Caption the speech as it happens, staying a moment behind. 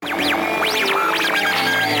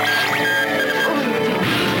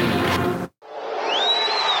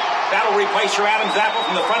Mr. Adam's apple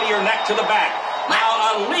from the front of your neck to the back.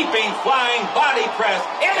 Now a leaping, flying body press.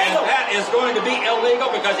 Illegal. And that is going to be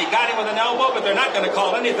illegal because he got him with an elbow, but they're not going to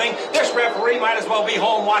call anything. This referee might as well be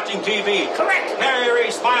home watching TV. Correct.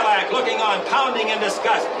 Harry Spilak looking on, pounding in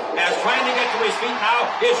disgust. As trying to get to his feet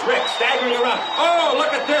now is Rick staggering around. Oh,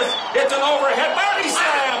 look at this. It's an overhead body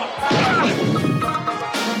slam.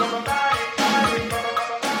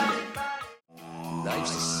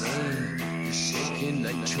 Life's the same. You're shaking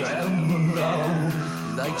like tremolo.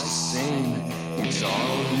 Life's the same. It's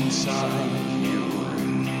all inside you.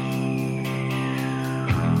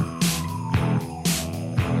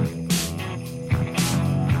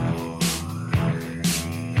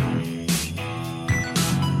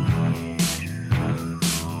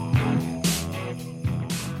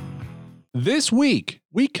 This week,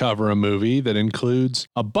 we cover a movie that includes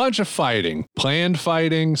a bunch of fighting, planned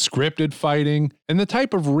fighting, scripted fighting, and the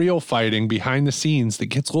type of real fighting behind the scenes that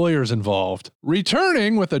gets lawyers involved.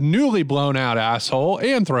 Returning with a newly blown out asshole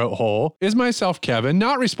and throat hole is myself, Kevin.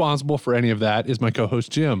 Not responsible for any of that is my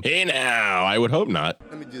co-host, Jim. Hey now, I would hope not.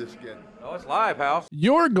 Let me do this again. Oh, it's live, House.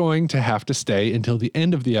 You're going to have to stay until the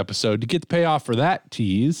end of the episode to get the payoff for that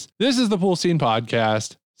tease. This is the Pool Scene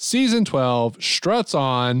Podcast. Season 12 struts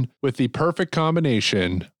on with the perfect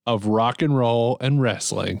combination of rock and roll and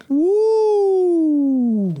wrestling.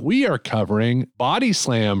 Woo! We are covering Body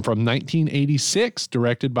Slam from 1986,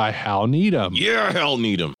 directed by Hal Needham. Yeah, Hal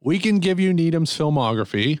Needham. We can give you Needham's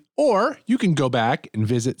filmography, or you can go back and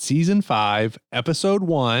visit Season 5, Episode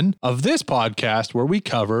 1 of this podcast where we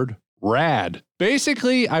covered Rad.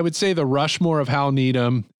 Basically, I would say the Rushmore of Hal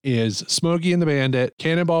Needham is Smokey and the Bandit,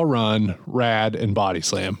 Cannonball Run, Rad, and Body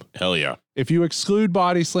Slam. Hell yeah. If you exclude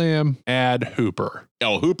Body Slam, add Hooper.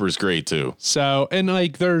 Oh, Hooper's great too. So, and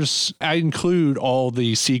like I include all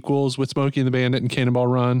the sequels with Smokey and the Bandit and Cannonball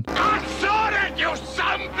Run. I saw that, you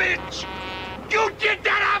son of a bitch! You did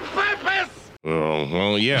that on purpose! Oh,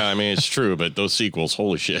 well, yeah, I mean, it's true, but those sequels,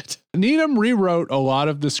 holy shit. Needham rewrote a lot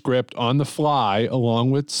of the script on the fly,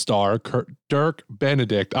 along with star Dirk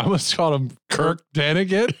Benedict. I almost called him Kirk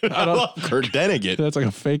Deniget. I love Kirk Deniget. That's like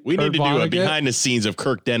a fake We Kurt need to do Vonnegut. a behind the scenes of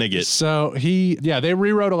Kirk Deniget. So they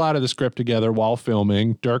rewrote a lot of the script together while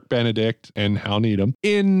filming, Dirk Benedict and Hal Needham.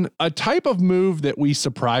 In a type of move that we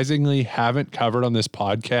surprisingly haven't covered on this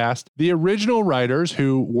podcast, the original writers,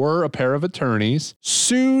 who were a pair of attorneys,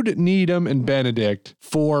 sued Needham and Benedict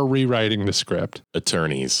for rewriting the script.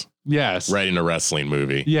 Attorneys. Yes. Writing a wrestling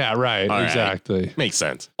movie. Yeah, right. All exactly. Right. Makes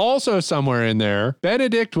sense. Also somewhere in there,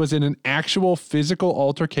 Benedict was in an actual physical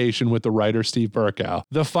altercation with the writer Steve Burkow.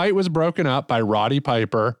 The fight was broken up by Roddy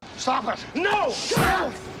Piper. Stop it! No!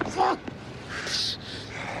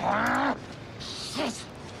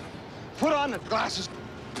 Put on the glasses.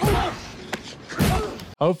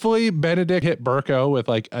 Hopefully Benedict hit Burko with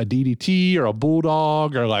like a DDT or a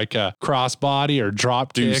bulldog or like a crossbody or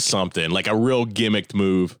drop kick. Do something like a real gimmicked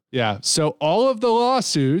move. Yeah. So all of the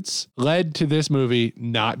lawsuits led to this movie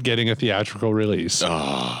not getting a theatrical release.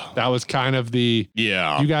 That was kind of you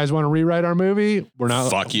guys want to rewrite our movie? We're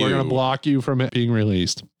not. Fuck you. We're going to block you from it being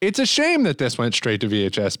released. It's a shame that this went straight to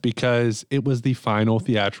VHS because it was the final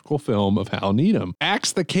theatrical film of Hal Needham.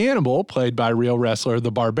 Axe the Cannibal, played by real wrestler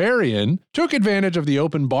The Barbarian, took advantage of the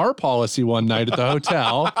open bar policy one night at the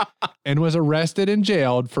hotel and was arrested and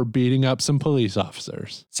jailed for beating up some police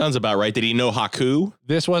officers. Sounds about right. Did he know Haku?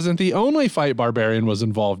 This wasn't the only fight Barbarian was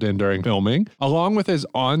involved in during filming. Along with his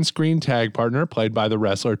on-screen tag partner, played by the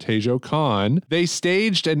wrestler Tejo Khan, they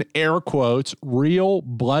staged an air quotes real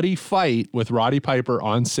bloody fight with Roddy Piper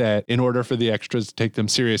on set in order for the extras to take them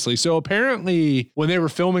seriously. So apparently when they were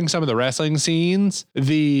filming some of the wrestling scenes,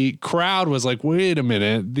 the crowd was like, wait a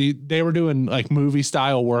minute. They were doing like movie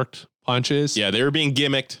style worked punches. Yeah, they were being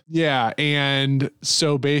gimmicked. Yeah, and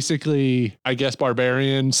so basically, I guess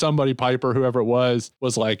Barbarian, somebody, Piper, whoever it was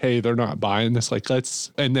like, hey, they're not buying this. Like,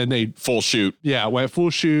 and then they full shoot. Yeah, went full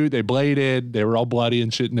shoot. They bladed. They were all bloody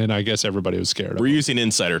and shit. And then I guess everybody was scared. We're using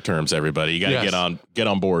insider terms, everybody. You got to get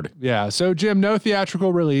on board. Yeah. So Jim, no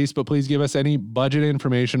theatrical release, but please give us any budget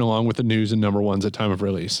information along with the news and number ones at time of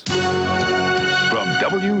release. From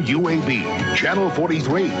WUAB, Channel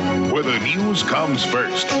 43, where the news comes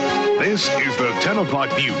first. This is the 10 o'clock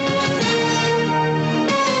news.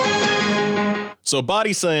 So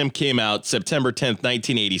Body Slam came out September 10th,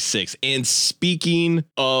 1986. And speaking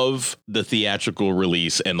of the theatrical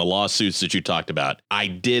release and the lawsuits that you talked about, I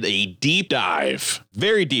did a deep dive,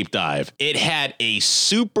 very deep dive. It had a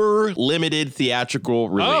super limited theatrical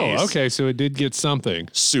release. Oh, okay. So it did get something.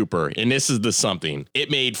 Super. And this is the something.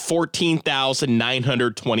 It made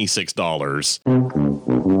 $14,926.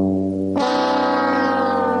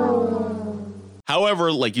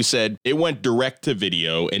 However, like you said, it went direct to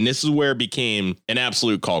video, and this is where it became an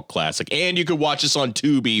absolute cult classic. And you could watch this on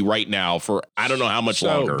Tubi right now for I don't know how much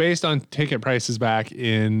longer. So based on ticket prices back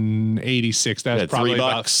in 86, that's probably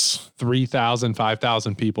about 3,000,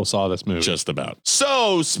 5,000 people saw this movie. Just about.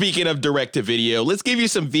 So speaking of direct to video, let's give you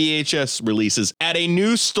some VHS releases at a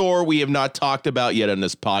new store we have not talked about yet on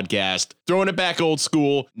this podcast. Throwing it back old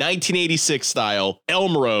school, 1986 style,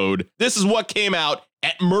 Elm Road. This is what came out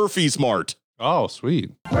at Murphy's Mart. Oh,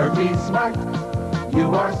 sweet. Murphy's Smart,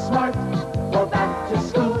 you are smart. Go back to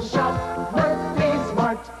school shop, Murphy's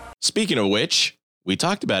Smart. Speaking of which, we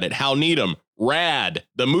talked about it. Hal Needham, Rad,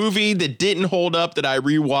 the movie that didn't hold up that I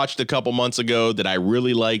rewatched a couple months ago that I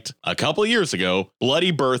really liked a couple years ago,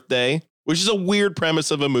 Bloody Birthday, which is a weird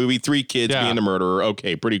premise of a movie, 3 kids being a murderer.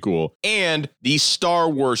 Okay, pretty cool. And the Star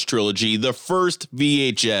Wars trilogy, the first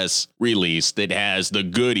VHS release that has the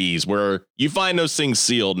goodies where you find those things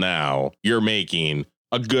sealed now, you're making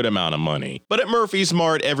a good amount of money. But at Murphy's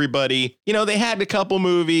Mart, everybody, they had a couple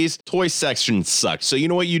movies. Toy section sucked. So you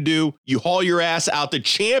know what you do? You haul your ass out to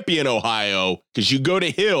Champion, Ohio, because you go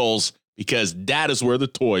to Hills, because that is where the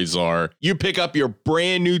toys are. You pick up your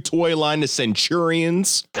brand new toy line, the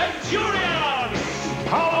Centurions. Centurions!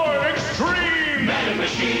 Power Extreme! Man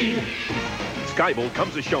Machine! Skybolt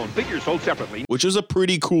comes as shown. Figures sold separately. Which was a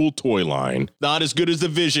pretty cool toy line. Not as good as the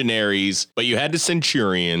Visionaries, but you had the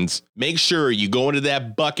Centurions. Make sure you go into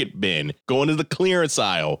that bucket bin, go into the clearance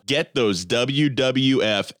aisle, get those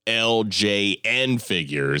WWF LJN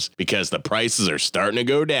figures because the prices are starting to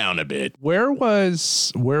go down a bit. Where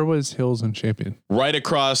was Hills and Champion? Right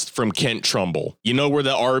across from Kent Trumbull. You know where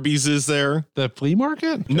the Arby's is there? The flea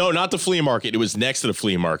market? No, not the flea market. It was next to the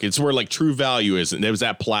flea market. It's where like True Value is. And there was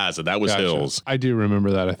that plaza. That was Hills. I do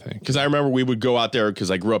remember that, I think. Because I remember we would go out there because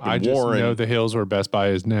I grew up in Warren. I just know the Hills where Best Buy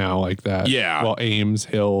is now, like that. Yeah. Well, Ames,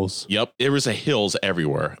 Hills. Yep. There was a Hills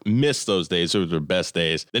everywhere. Missed those days. Those were the best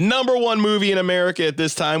days. The number one movie in America at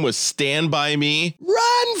this time was Stand By Me.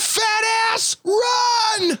 Run, fat ass,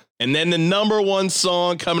 run! And then the number one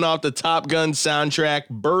song coming off the Top Gun soundtrack,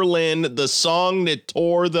 Berlin, the song that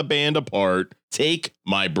tore the band apart, Take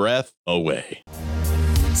My Breath Away. Take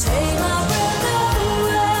my breath away.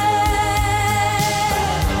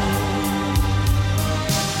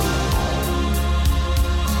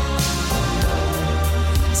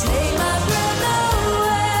 Take my breath away.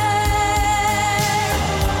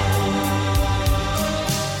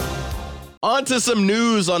 On to some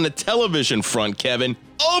news on the television front, Kevin.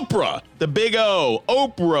 Oprah, the big O.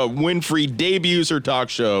 Oprah Winfrey debuts her talk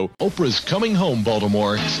show. Oprah's Coming Home,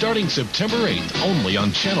 Baltimore, starting September 8th, only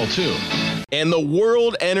on Channel 2. And the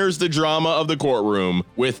world enters the drama of the courtroom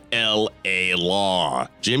with L.A. Law.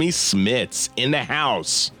 Jimmy Smits in the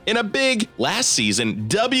house. In a big, last season,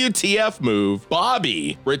 WTF move,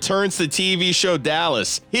 Bobby returns to TV show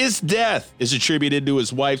Dallas. His death is attributed to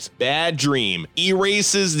his wife's bad dream,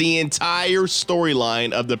 erases the entire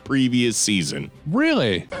storyline of the previous season.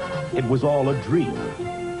 Really? It was all a dream.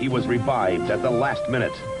 He was revived at the last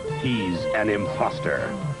minute. He's an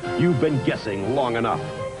imposter. You've been guessing long enough.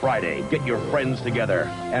 Friday, get your friends together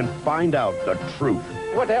and find out the truth.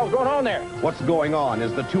 What the hell's going on there? What's going on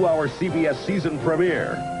is the 2-hour CBS season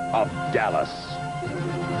premiere of Dallas.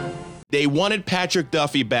 They wanted Patrick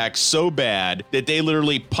Duffy back so bad that they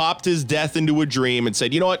literally popped his death into a dream and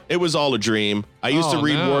said, you know what? It was all a dream. I used to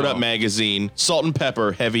read Word Up magazine, Salt and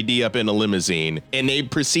Pepper, Heavy D up in a limousine. And they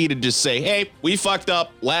proceeded to say, hey, we fucked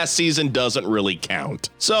up. Last season doesn't really count.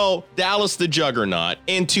 So Dallas the Juggernaut.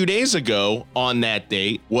 And 2 days ago on that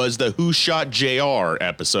date was the Who Shot JR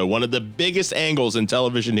episode, one of the biggest angles in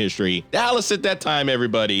television history. Dallas at that time,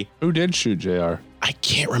 everybody. Who did shoot JR? I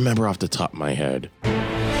can't remember off the top of my head.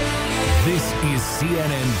 This is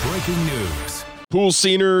CNN Breaking News. Pool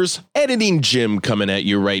Sceners, Editing Jim coming at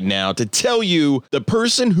you right now to tell you the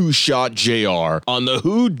person who shot JR on the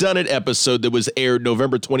Who Done It episode that was aired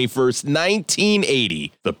November 21st,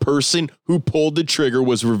 1980. The person who pulled the trigger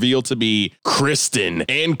was revealed to be Kristen.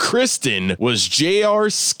 And Kristen was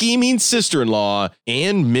JR's scheming sister-in-law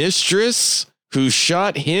and mistress who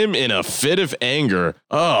shot him in a fit of anger.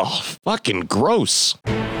 Oh, fucking gross.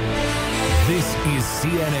 This is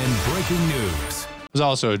CNN Breaking News. It was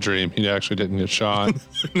also a dream. He actually didn't get shot.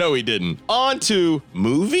 No, he didn't. On to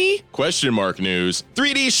movie? Question mark news.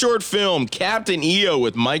 3D short film Captain EO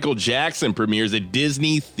with Michael Jackson premieres at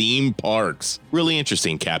Disney theme parks. Really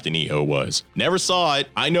interesting Captain EO was. Never saw it.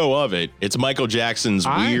 I know of it. It's Michael Jackson's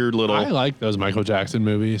weird little... I like those Michael Jackson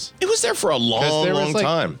movies. It was there for a long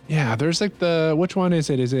time. Yeah, there's like which one is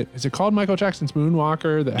it? Is it called Michael Jackson's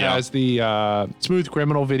Moonwalker that has the Smooth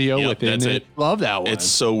Criminal video within that's it? Love that one. It's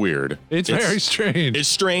so weird. It's very strange. strange. It's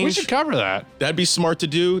strange. We should cover that. That'd be smart to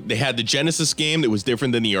do. They had the Genesis game that was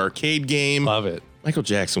different than the arcade game. Love it. Michael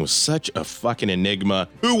Jackson was such a fucking enigma.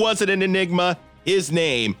 Who wasn't an enigma? His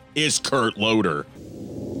name is Kurt Loder.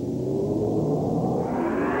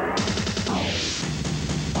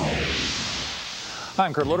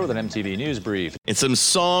 I'm Kurt Loder with an MTV News Brief. In some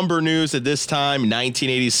somber news at this time,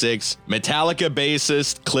 1986, Metallica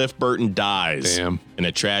bassist Cliff Burton dies in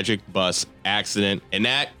a tragic bus accident, and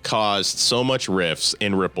that caused so much rifts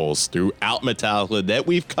and ripples throughout Metallica that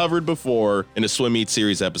we've covered before in a Swim Meet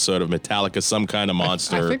series episode of Metallica, Some Kind of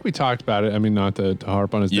Monster. I think we talked about it. I mean, not to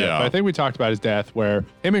harp on his death, but I think we talked about his death where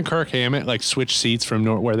him and Kirk Hammett like switch seats from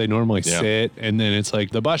where they normally sit, and then it's like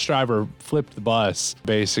the bus driver flipped the bus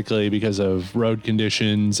basically because of road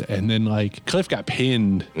conditions, and then like Cliff got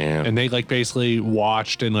pinned, and they like basically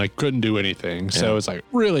watched and like couldn't do anything. So it's like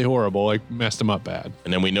really horrible, like messed him up bad.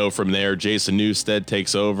 And then we know from there, Jason Newsted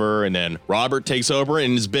takes over, and then Robert takes over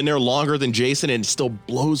and has been there longer than Jason, and still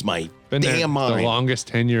blows my damn mind. The longest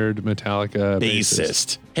tenured Metallica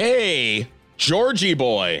bassist. Hey, Georgie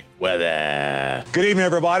boy. Weather. Good evening,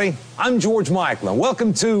 everybody. I'm George Michael, and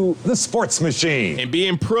welcome to The Sports Machine. And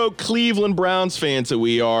being pro Cleveland Browns fans that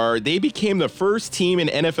we are, they became the first team in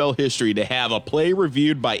NFL history to have a play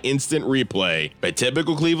reviewed by instant replay. But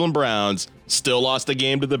typical Cleveland Browns still lost the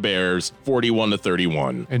game to the Bears,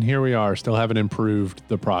 41-31. And here we are, still haven't improved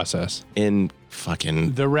the process. In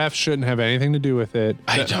fucking... The refs shouldn't have anything to do with it.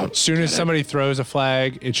 As soon as somebody throws a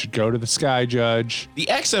flag, it should go to the sky judge. The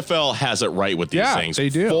XFL has it right with these things. They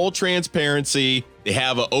do. Full transparency. They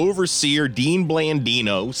have an overseer, Dean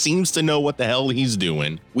Blandino, seems to know what the hell he's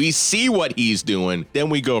doing. We see what he's doing,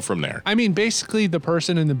 then we go from there. I mean, basically, the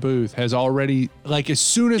person in the booth has already, like, as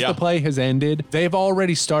soon as the play has ended, they've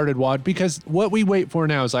already started watching. Because what we wait for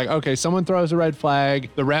now is like, okay, someone throws a red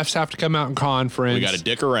flag, the refs have to come out in conference. We got to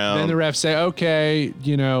dick around. Then the refs say, okay,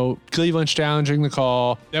 you know, Cleveland's challenging the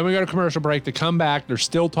call. Then we go to commercial break. They come back. They're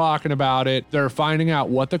still talking about it. They're finding out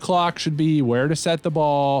what the clock should be, where to set the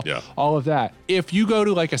ball, all of that. If you go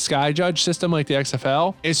to like a sky judge system like the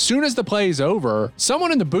XFL, as soon as the play is over,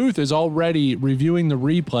 someone in the booth is already reviewing the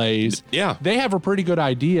replays. Yeah. They have a pretty good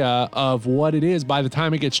idea of what it is by the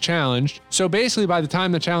time it gets challenged. So basically, by the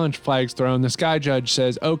time the challenge flag's thrown, the sky judge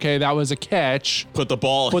says, okay, that was a catch. Put the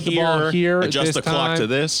ball here, adjust the clock to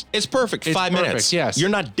this. It's perfect. It's 5 minutes. perfect, yes. You're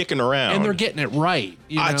not dicking around. And they're getting it right.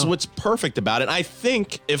 That's what's perfect about it. I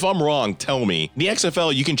think, if I'm wrong, tell me. The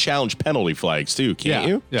XFL, you can challenge penalty flags too, can't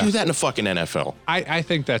you? Yeah. Do that in the fucking NFL. I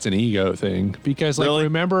think that's an ego thing because, like,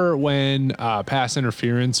 remember when pass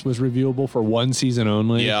interference was reviewable for one season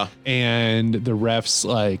only? Yeah. And the refs,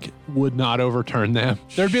 like, would not overturn them.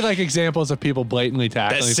 There'd be, like, examples of people blatantly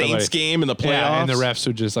tackling That somebody. Saints game in the playoffs. Yeah, and the refs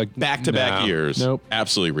would just, like, back-to-back years. Nope.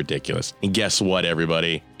 Absolutely ridiculous. And guess what,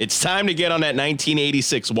 everybody? It's time to get on that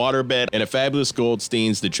 1986 waterbed and a fabulous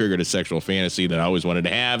Goldsteins that triggered a sexual fantasy that I always wanted to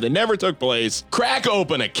have that never took place. Crack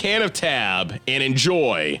open a can of Tab and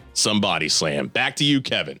enjoy some Body Slam. Back to you,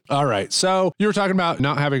 Kevin. All right. So you were talking about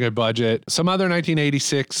not having a budget. Some other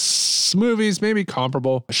 1986 movies, maybe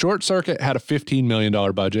comparable. Short Circuit had a $15 million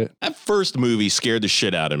budget. That first movie scared the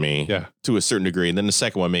shit out of me to a certain degree. And then the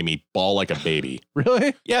second one made me bawl like a baby.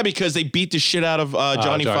 Really? Yeah, because they beat the shit out of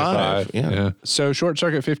Johnny Five. Yeah. So Short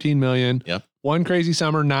Circuit, $15 million. Yep. One Crazy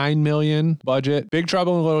Summer, $9 million budget. Big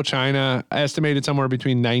Trouble in Little China, estimated somewhere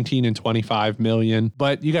between 19 and 25 million.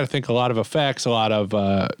 But you got to think a lot of effects, a lot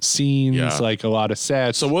of scenes, like a lot of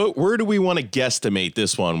sets. So where do we want to guesstimate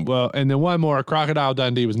this one? Well, and then one more, Crocodile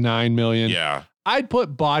Dundee was $9 million. Yeah. I'd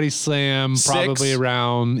put Body Slam probably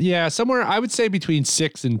around, somewhere, I would say between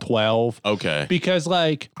 6 and 12. Okay. Because,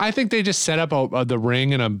 like, I think they just set up the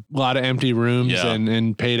ring in a lot of empty rooms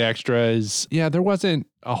and paid extras. Yeah, there wasn't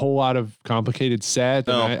a whole lot of complicated sets.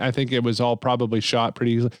 No. And I think it was all probably shot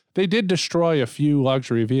pretty easily. They did destroy a few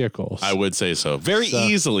luxury vehicles. I would say so. Very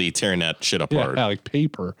easily tearing that shit apart. Yeah, like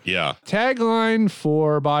paper. Yeah. Tagline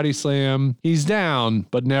for Body Slam, he's down,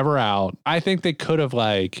 but never out. I think they could have,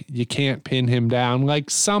 like, you can't pin him down.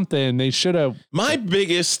 Like something, they should have. My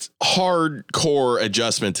biggest hardcore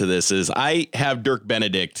adjustment to this is I have Dirk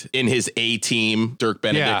Benedict in his A-team Dirk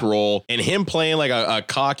Benedict role, and him playing like a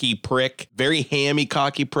cocky prick, very hammy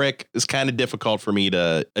cocky prick is kind of difficult for me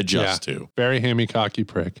to adjust to. Very hammy cocky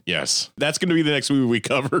prick. Yes. That's going to be the next movie we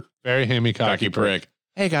cover. Very hammy cocky prick.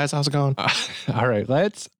 Hey guys, how's it going? All right,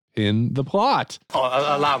 let's pin the plot.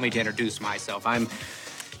 Allow me to introduce myself. I'm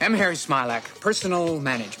Harry Smilak, personal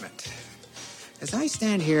management. As I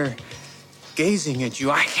stand here gazing at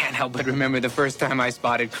you, I can't help but remember the first time I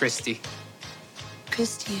spotted Christy.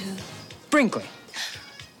 Christy who? Brinkley.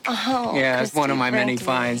 Oh, yeah, it's one of my many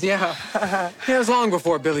finds. Yeah. It was long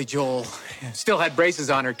before Billy Joel Still had braces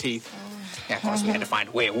on her teeth. Yeah, of course, we had to find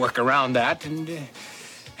a way to work around that. And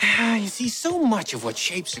you see, so much of what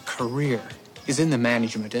shapes a career is in the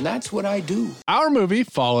management, and that's what I do. Our movie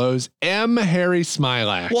follows M. Harry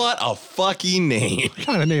Smilak. What a fucking name. What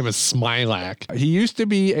kind of name is Smilak? He used to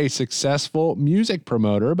be a successful music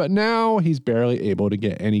promoter, but now he's barely able to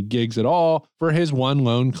get any gigs at all for his one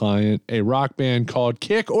lone client, a rock band called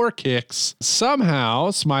Kick or Kicks.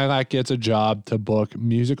 Somehow, Smilak gets a job to book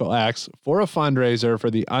musical acts for a fundraiser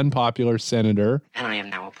for the unpopular senator. And I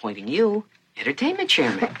am now appointing you entertainment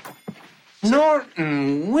chairman.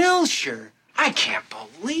 Norton Wilshire. I can't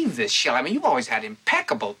believe this, Shell. I mean, you've always had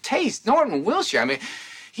impeccable taste. Norton Wilshire, I mean,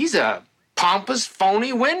 he's a pompous,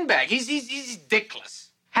 phony windbag. He's dickless.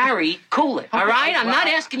 Harry, cool it, all right? I'm well, not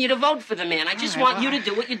asking you to vote for the man. I just want you to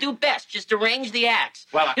do what you do best, just arrange the acts.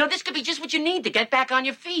 Well, this could be just what you need to get back on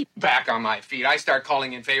your feet. Back on my feet. I start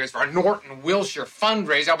calling in favors for a Norton Wilshire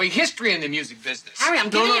fundraiser. I'll be history in the music business. Harry, I'm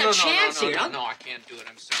giving you a chance here. No, I can't do it.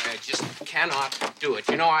 I'm sorry. I just cannot do it.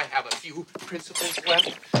 You know, I have a few principles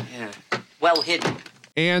left. Yeah, well hidden.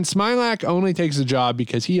 And Smilak only takes the job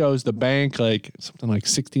because he owes the bank something like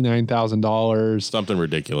 $69,000. Something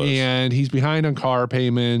ridiculous. And he's behind on car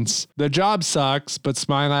payments. The job sucks, but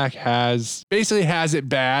Smilak has it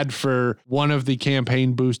bad for one of the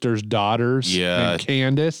campaign booster's daughters. Yeah.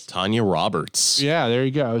 Candace. Tanya Roberts. Yeah, there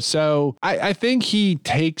you go. So I think he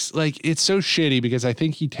takes, it's so shitty because I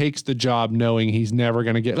think he takes the job knowing he's never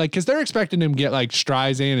going to get, because they're expecting him to get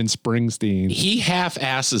Streisand and Springsteen. He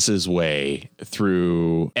half-asses his way through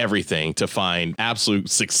everything to find absolute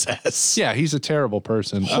success. Yeah, he's a terrible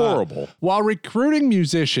person. Horrible. While recruiting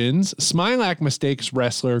musicians, Smilak mistakes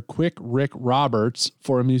wrestler Quick Rick Roberts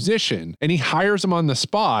for a musician, and he hires him on the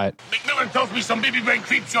spot. McMillan tells me some baby-brain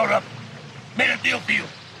creep showed up. Made a deal for you.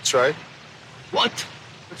 That's right. What?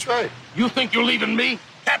 That's right. You think you're leaving me?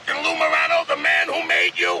 Captain Lou Morano, the man who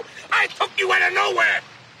made you? I took you out of nowhere.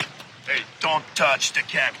 Hey, don't touch the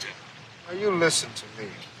captain. Now you listen to me.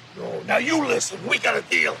 No, now you listen. We got a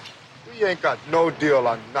deal. We ain't got no deal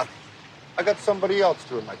on nothing. I got somebody else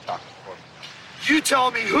doing my talking for me. You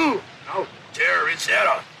tell me who? How dare is that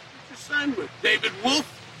on? What's your son with? David Wolf?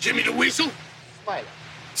 Jimmy the Weasel?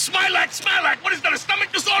 Smilak. What is that, a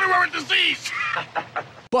stomach disorder or a disease?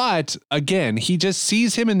 But again, he just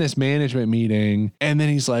sees him in this management meeting and then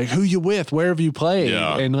he's like, who you with? Where have you played?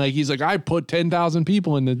 Yeah. And he's like, I put 10,000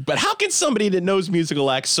 people in the... But how can somebody that knows musical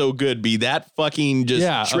acts so good be that fucking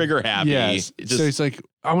just trigger happy? Yes. Just, so he's like,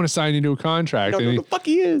 I want to sign you to a contract. I don't know who the fuck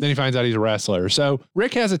he is. Then he finds out he's a wrestler. So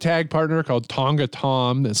Rick has a tag partner called Tonga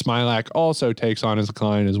Tom that Smilak also takes on as a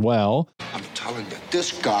client as well. I'm telling you,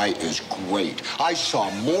 this guy is great. I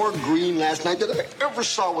saw more green last night than I ever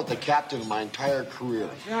saw with the captain in my entire career.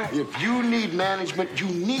 If you need management, you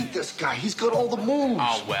need this guy. He's got all the moves.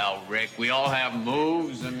 Oh, well, Rick, we all have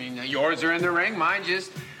moves. I mean, yours are in the ring. Mine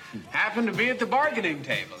just happen to be at the bargaining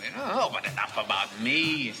table, Oh, but enough about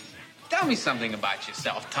me. Tell me something about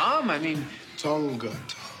yourself, Tom. I mean... Tonga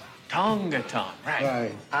Tom, right.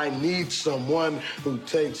 Right. I need someone who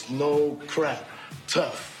takes no crap.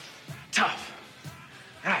 Tough.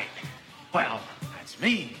 Right. Well, that's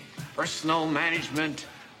me. Personal management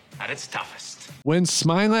at its toughest. When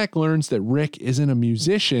Smilak learns that Rick isn't a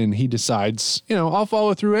musician, he decides, I'll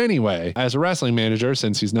follow through anyway as a wrestling manager,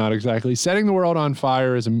 since he's not exactly setting the world on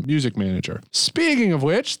fire as a music manager. Speaking of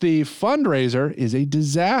which, the fundraiser is a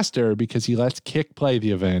disaster because he lets Kick play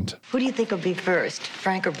the event. Who do you think will be first,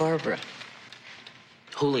 Frank or Barbara?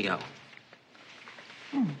 Julio.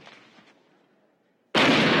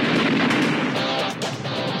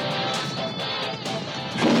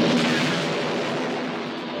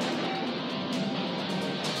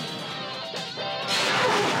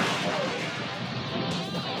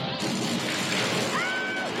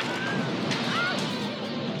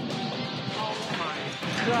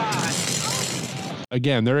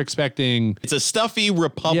 Again, they're expecting... It's a stuffy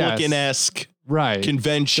Republican-esque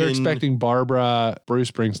convention. They're expecting Barbara, Bruce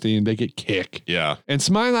Springsteen. They get Kick. Yeah. And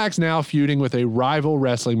Smilak's now feuding with a rival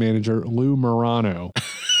wrestling manager, Lou Morano.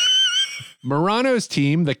 Morano's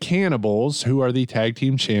team, the Cannibals, who are the tag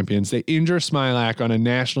team champions, they injure Smilak on a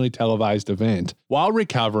nationally televised event. While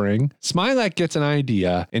recovering, Smilak gets an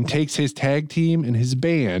idea and takes his tag team and his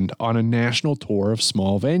band on a national tour of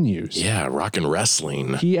small venues. Yeah, rock and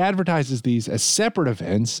wrestling. He advertises these as separate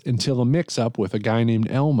events until a mix-up with a guy named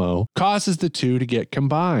Elmo causes the two to get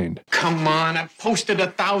combined. Come on, I posted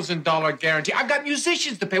 $1,000 guarantee. I've got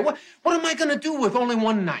musicians to pay. What am I going to do with only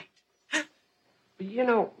one night?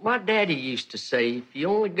 My daddy used to say, if you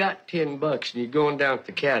only got $10 and you're going down to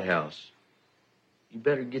the cat house, you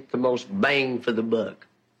better get the most bang for the buck.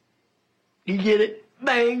 You get it?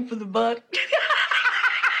 Bang for the buck.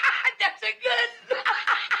 That's a good.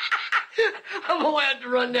 I'm gonna have to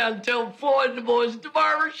run down and tell Floyd and the boys at the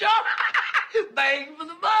barber shop. Bang for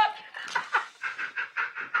the buck.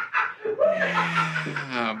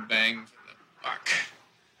 Bang for the buck.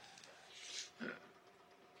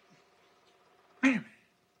 Wait a minute.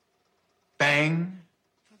 Bang.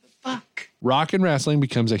 Rock and Wrestling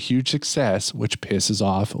becomes a huge success, which pisses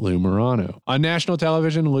off Lou Morano. On national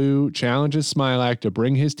television, Lou challenges Smilac to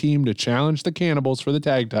bring his team to challenge the Cannibals for the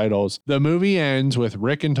tag titles. The movie ends with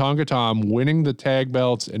Rick and Tonga Tom winning the tag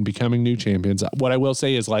belts and becoming new champions. What I will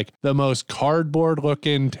say is like the most cardboard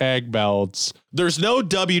looking tag belts. There's no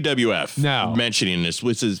WWF mentioning this,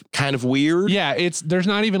 which is kind of weird. Yeah, there's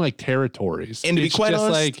not even like territories. And to be It's quite just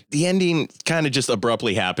honest, like the ending kind of just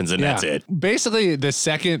abruptly happens and that's it. Basically, the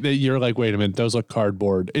second that you're like, wait a minute, those look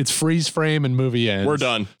cardboard. It's freeze frame and movie ends. We're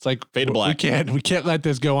done. It's like fade to black. We can't let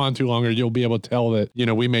this go on too long, or you'll be able to tell that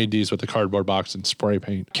we made these with the cardboard box and spray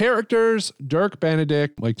paint. Characters: Dirk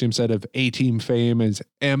Benedict, like Jim said, of A-Team fame, is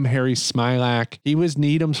M. Harry Smilac. He was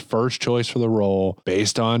Needham's first choice for the role,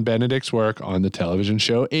 based on Benedict's work on the television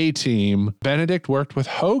show A-Team. Benedict worked with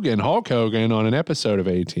Hulk Hogan, on an episode of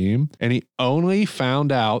A-Team, and he only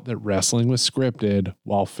found out that wrestling was scripted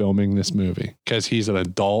while filming this movie because he's an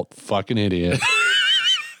adult fucking idiot.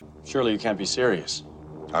 Surely you can't be serious.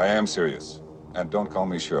 I am serious. And don't call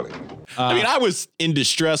me Shirley. I mean, I was in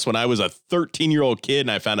distress when I was a 13-year-old kid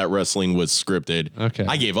and I found out wrestling was scripted. Okay.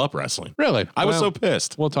 I gave up wrestling. Really? I was so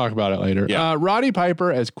pissed. We'll talk about it later. Yeah. Roddy Piper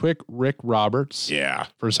as Quick Rick Roberts. Yeah.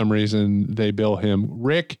 For some reason, they bill him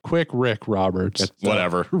Quick Rick Roberts.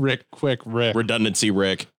 Whatever. Quick Rick. Redundancy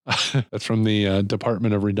Rick. That's from the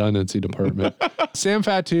Department of Redundancy Department. Sam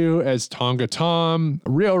Fatu as Tonga Tom,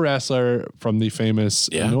 real wrestler from the famous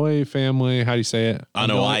Inouye family. How do you say it?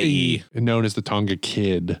 Inouye. Known as the Tonga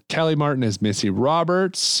Kid. Kelly Martin as Missy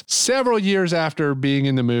Roberts. Several years after being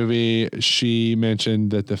in the movie, she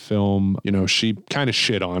mentioned that the film, she kind of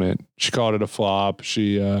shit on it. She called it a flop.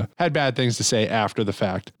 She had bad things to say after the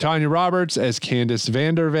fact. Tanya Roberts as Candice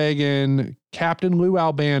Vanderwegen. Captain Lou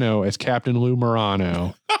Albano as Captain Lou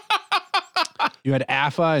Morano. You had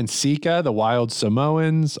Afa and Sika, the wild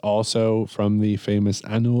Samoans, also from the famous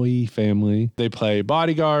Inouye family. They play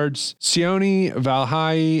bodyguards. Sione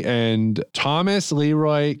Valhai and Thomas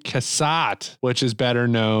Leroy Cassatt, which is better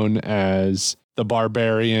known as the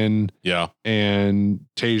Barbarian and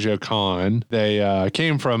Tasia Khan. They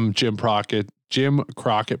came from Jim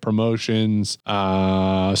Crockett Promotions,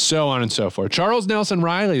 so on and so forth. Charles Nelson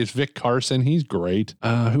Riley is Vic Carson. He's great.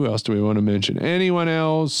 Who else do we want to mention? Anyone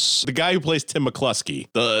else? The guy who plays Tim McCluskey,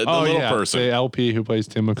 the little person. The LP who plays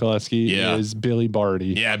Tim McCluskey is Billy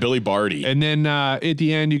Barty. Yeah, Billy Barty. And then at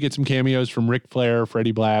the end, you get some cameos from Ric Flair,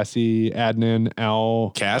 Freddie Blassie, Adnan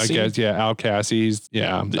Al Cassie. Al Cassie's.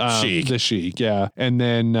 Yeah. The Sheik. Yeah. And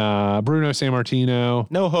then Bruno Sammartino.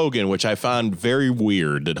 No Hogan, which I found very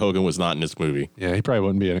weird that Hogan was not in this movie. Yeah, he probably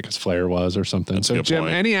wouldn't be in it because Flair was or something. That's so, Jim,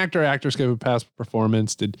 any actor or actress give a past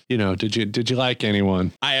performance? Did you like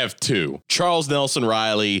anyone? I have two: Charles Nelson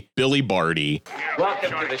Riley, Billy Barty.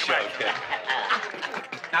 Welcome to the show, Tim.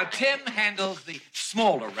 Now, Tim handles the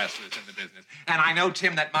smaller wrestlers in the business. And I know,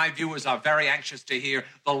 Tim, that my viewers are very anxious to hear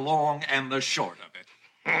the long and the short of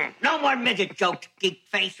it. No more midget jokes, geek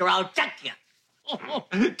face, or I'll chuck you.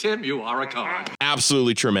 Tim, you are a con.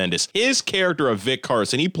 Absolutely tremendous. His character of Vic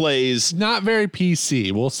Carson, he plays... Not very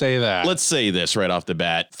PC, we'll say that. Let's say this right off the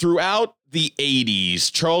bat. Throughout the 80s,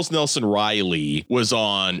 Charles Nelson Riley was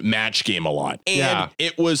on Match Game a lot. And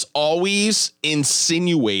it was always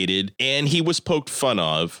insinuated, and he was poked fun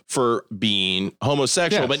of for being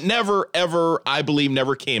homosexual, but never, ever, I believe,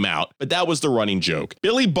 never came out. But that was the running joke.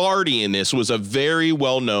 Billy Barty in this was a very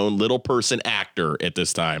well-known little person actor at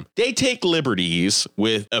this time. They take liberties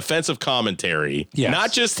with offensive commentary.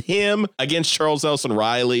 Not just him against Charles Nelson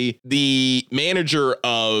Riley, the manager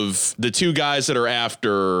of the two guys that are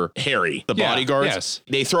after Harry, the bodyguards,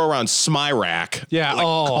 they throw around Smilac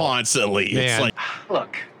constantly. Man. It's like,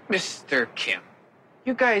 look, Mr. Kim,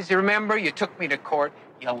 you guys remember you took me to court?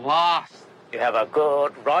 You lost. You have a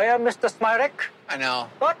good lawyer, Mr. Smilac. I know.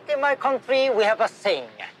 But in my country, we have a saying.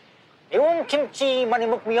 Yung kimchi 많이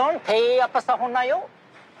먹으면 배 아파서 혼나요?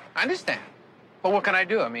 I understand. But what can I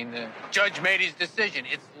do? I mean, the judge made his decision.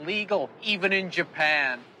 It's legal, even in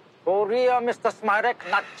Japan. Korea, Mr. Smilek,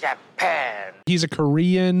 not Japan. He's a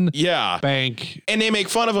Korean Yeah. bank. And they make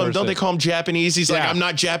fun of him. person. Don't they call him Japanese? He's like, Yeah. I'm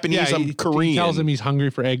not Japanese, Yeah, I'm Korean. He tells him he's hungry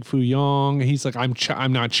for egg foo young. He's like,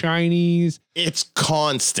 I'm not Chinese. It's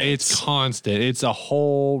constant. It's constant. It's a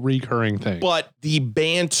whole recurring thing. But the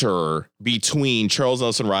banter between Charles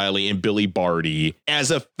Nelson Riley and Billy Barty,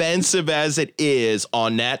 as offensive as it is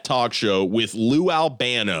on that talk show with Lou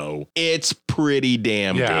Albano, it's pretty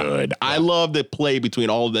damn good. I love the play between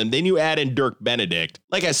all of them. Then you add in Dirk Benedict.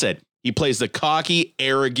 Like I said, he plays the cocky,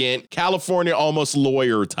 arrogant, California almost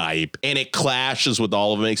lawyer type, and it clashes with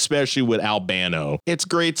all of them, especially with Albano. It's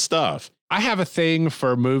great stuff. I have a thing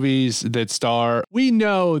for movies that star. We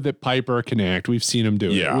know that Piper can act. We've seen him do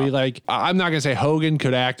it. We like. I'm not gonna say Hogan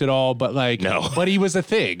could act at all, but like, no. But he was a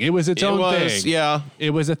thing. It was its own thing. Yeah,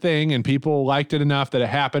 it was a thing, and people liked it enough that it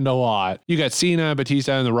happened a lot. You got Cena,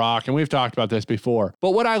 Batista, and The Rock, and we've talked about this before.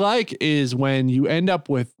 But what I like is when you end up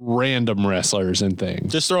with random wrestlers and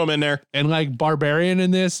things. Just throw them in there. And like Barbarian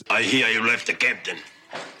in this. I hear you left the captain.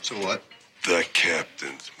 So what? The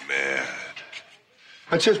captain's mad.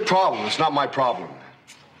 That's his problem. It's not my problem.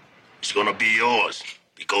 It's gonna be yours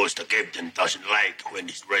because the captain doesn't like when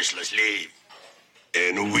his wrestlers leave.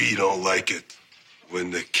 And we don't like it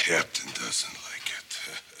when the captain doesn't like it.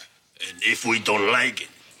 And if we don't like it,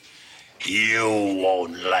 you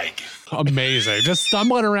won't like it. Amazing. Just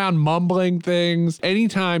stumbling around, mumbling things.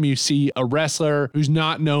 Anytime you see a wrestler who's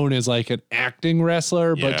not known as like an acting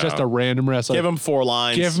wrestler, but just a random wrestler. Give him 4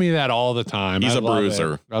 lines. Give me that all the time. He's I a love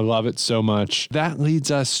bruiser. it. I love it so much. That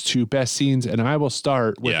leads us to best scenes, and I will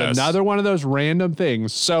start with another one of those random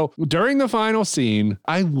things. So during the final scene,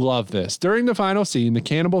 I love this. During the final scene, the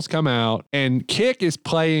cannibals come out, and Kick is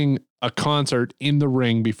playing a concert in the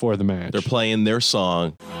ring before the match. They're playing their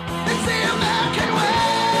song.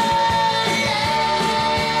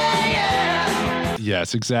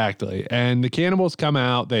 Yes, exactly. And the cannibals come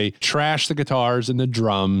out, they trash the guitars and the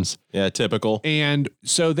drums. Yeah, typical. And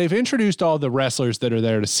so they've introduced all the wrestlers that are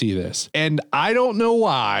there to see this. And I don't know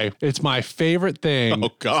why, it's my favorite thing.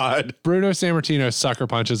 Oh, God. Bruno Sammartino sucker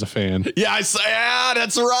punches a fan. Yeah, that's right.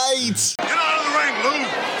 Get out of the ring, Lou.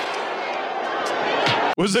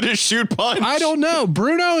 Was it a shoot punch? I don't know.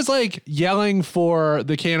 Bruno is like yelling for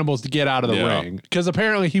the cannibals to get out of the ring because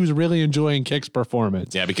apparently he was really enjoying Kick's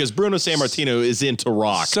performance. Yeah, because Bruno Sammartino is into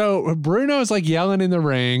rock. So Bruno is like yelling in the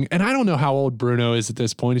ring, and I don't know how old Bruno is at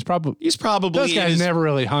this point. He's probably those guys never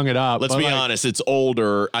really hung it up. Let's be honest, it's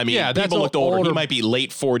older. I mean, people looked older. He might be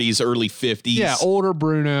late 40s, early 50s. Yeah, older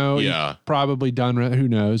Bruno. Yeah, he's probably done. Who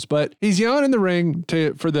knows? But he's yelling in the ring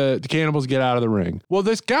for the cannibals to get out of the ring. Well,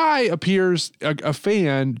 this guy appears a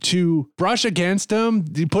fan to brush against him.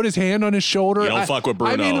 He put his hand on his shoulder. You don't fuck with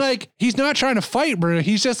Bruno. I mean, like, he's not trying to fight Bruno.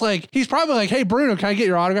 He's just like, he's probably like, hey, Bruno, can I get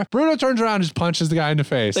your autograph? Bruno turns around and just punches the guy in the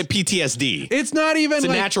face. Like PTSD. It's not even it's a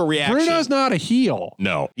natural reaction. Bruno's not a heel.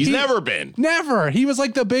 No, he's never been. Never. He was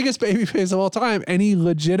like the biggest babyface of all time. And he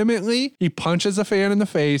legitimately, he punches a fan in the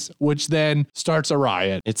face, which then starts a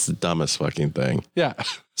riot. It's the dumbest fucking thing. Yeah.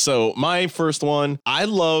 So my first one, I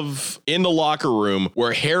love in the locker room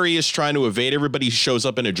where Harry is trying to evade everybody who shows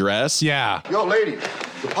up in a dress. Yeah. Yo, lady,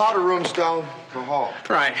 the powder room's down the hall.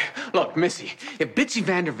 Right. Look, Missy, if Bitsy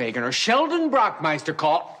Vanderwegen or Sheldon Brockmeister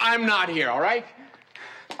call, I'm not here, all right?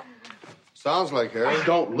 Sounds like Harry.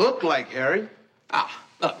 Don't look like Harry.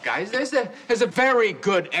 Look, guys, there's a very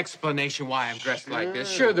good explanation why I'm dressed like this.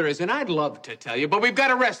 Sure there is, and I'd love to tell you, but we've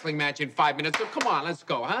got a wrestling match in 5 minutes, so come on, let's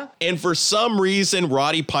go, huh? And for some reason,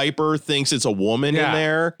 Roddy Piper thinks it's a woman in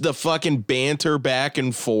there. The fucking banter back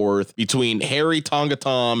and forth between Harry Tonga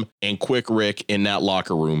Tom and Quick Rick in that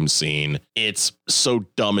locker room scene. It's so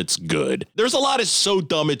dumb it's good. There's a lot of so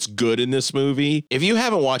dumb it's good in this movie. If you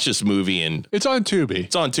haven't watched this movie it's on Tubi.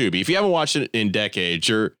 It's on Tubi. If you haven't watched it in decades,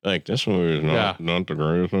 you're like, this movie is not the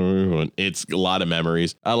greatest movie, but it's a lot of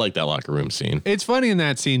memories. I like that locker room scene. It's funny in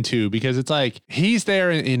that scene too, because it's like he's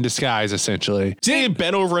there in disguise essentially. He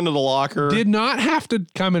bent over into the locker. Did not have to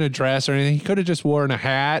come in a dress or anything. He could have just worn a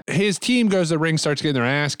hat. His team goes to the ring, starts getting their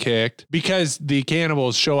ass kicked because the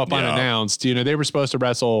cannibals show up unannounced. You know, they were supposed to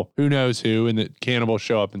wrestle who knows who, and the cannibals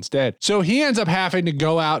show up instead. So he ends up having to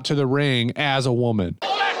go out to the ring as a woman.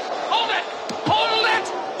 Hold it!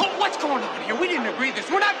 What's going on here? We didn't agree this.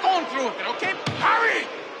 We're not going through with it, okay? Harry!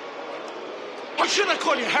 What should I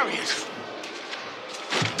call you, Harry?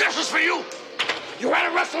 This is for you. You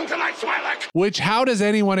had a wrestling tonight, Smilek. Which, how does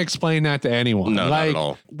anyone explain that to anyone? No, not at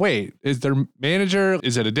all. Wait, is their manager?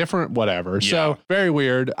 Is it a different whatever? Yeah. So very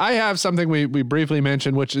weird. I have something we briefly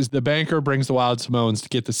mentioned, which is the banker brings the Wild Samoans to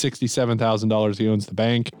get the $67,000 he owns the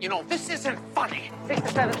bank. You know, this isn't funny.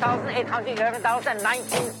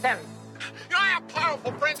 $67,811.19. I have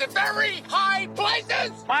powerful friends in very high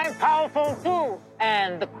places. I'm powerful too,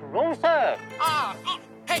 and closer.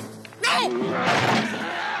 Hey, no!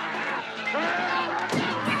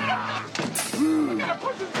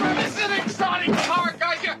 This is an exotic car,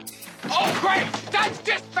 guys. Oh, great! That's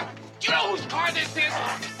just... You know whose car this is?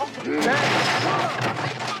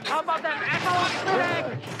 How about that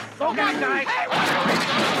echo? Go, guys!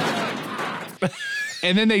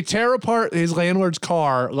 And then they tear apart his landlord's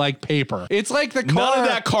car like paper. It's like the car. None of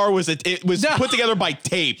that car was put together by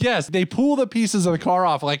tape. Yes, they pull the pieces of the car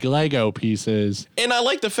off like Lego pieces. And I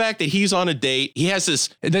like the fact that he's on a date. He has this.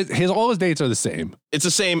 All his dates are the same. It's the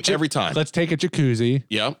same every time. Let's take a jacuzzi.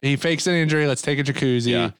 Yeah. He fakes an injury. Let's take a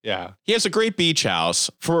jacuzzi. Yeah. He has a great beach house.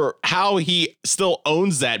 For how he still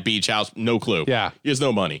owns that beach house, no clue. Yeah. He has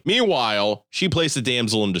no money. Meanwhile, she plays the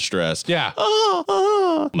damsel in distress. Yeah.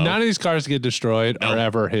 None of these cars get destroyed are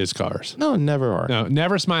ever his cars. No, never are. No,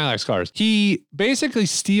 never Smilax cars. He basically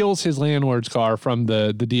steals his landlord's car from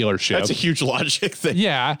the dealership. That's a huge logic thing.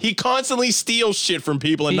 Yeah. He constantly steals shit from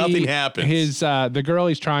people and nothing happens. The girl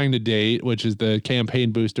he's trying to date, which is the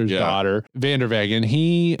campaign booster's daughter, Vanderwegen,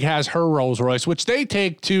 he has her Rolls Royce, which they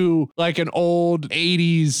take to like an old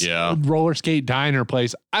 80s roller skate diner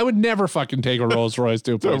place. I would never fucking take a Rolls Royce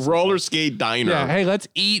to a place. A roller skate diner. Yeah. Hey, let's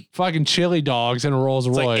eat fucking chili dogs in a Rolls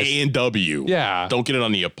Royce. Like A&W. Yeah. Don't get it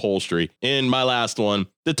on the upholstery. And my last one,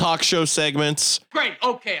 the talk show segments. Great.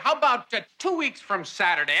 Okay. How about 2 weeks from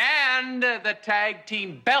Saturday and the tag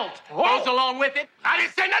team belt goes along with it? I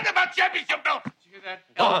didn't say nothing about championship belt. Did you hear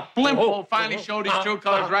that? Blimpo finally showed his true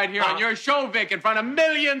colors right here on your show, Vic, in front of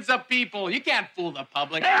millions of people. You can't fool the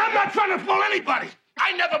public. Hey, I'm not trying to fool anybody.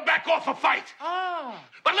 I never back off a fight.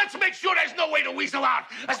 But let's make sure there's no way to weasel out,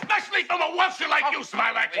 especially from a Welcher like you,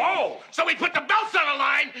 Smilax. Whoa. So we put the belts on the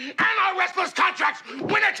line and our wrestlers' contracts,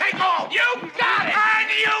 winner take all. You got it. And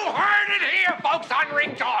you heard it here, folks, on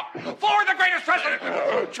Ring Talk. 4 of the greatest wrestlers,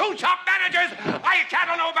 2 top managers. I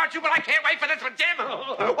don't know about you, but I can't wait for this one, Jim.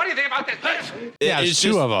 What do you think about this? Yeah, there's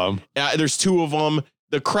 2 of them. There's 2 of them.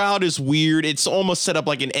 The crowd is weird. It's almost set up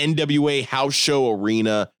like an NWA house show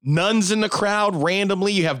arena. Nuns in the crowd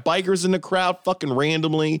randomly. You have bikers in the crowd fucking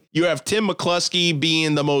randomly. You have Tim McCluskey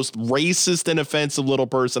being the most racist and offensive little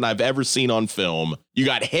person I've ever seen on film. You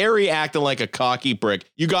got Harry acting like a cocky prick.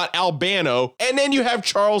 You got Albano. And then you have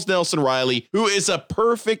Charles Nelson Riley, who is a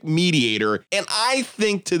perfect mediator. And I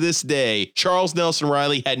think to this day, Charles Nelson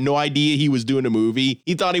Riley had no idea he was doing a movie.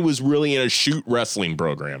 He thought he was really in a shoot wrestling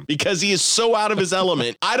program because he is so out of his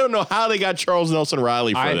element. I don't know how they got Charles Nelson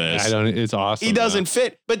Riley for this. It's awesome. He doesn't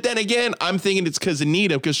fit. But then again, I'm thinking it's because of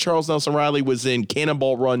Needham, because Charles Nelson Riley was in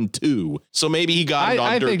Cannonball Run 2. So maybe he got it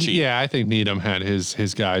on dirt cheap. Yeah, I think Needham had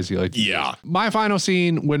his guys he liked. Yeah. My final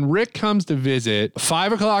scene, when Rick comes to visit,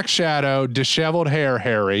 5 o'clock shadow, disheveled hair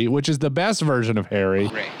Harry, which is the best version of Harry.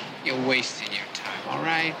 Rick, you're wasting your time, all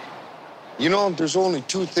right? You know, there's only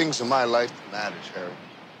 2 things in my life that matters, Harry.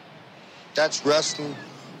 That's wrestling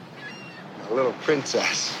and a little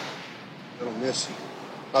princess, little Missy.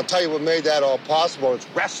 I'll tell you what made that all possible. It's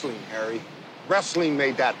wrestling, Harry. Wrestling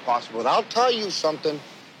made that possible. And I'll tell you something.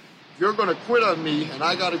 If you're going to quit on me and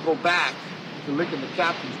I got to go back to licking the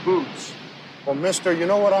captain's boots, well, mister, you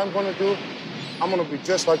know what I'm going to do? I'm going to be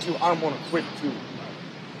just like you. I'm going to quit, too.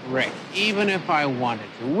 Rick, even if I wanted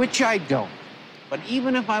to, which I don't, but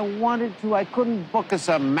even if I wanted to, I couldn't book us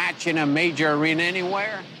a match in a major arena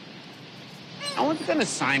anywhere. No one's going to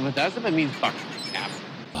sign with us if it means bucking the cap.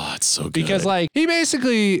 Oh, it's so good. Because, like, he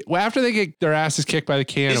basically, after they get their asses kicked by the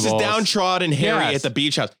cannibals. This is downtrodden Harry at the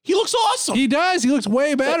beach house. He looks awesome. He does. He looks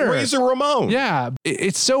way better. Like Razor Ramon. Yeah.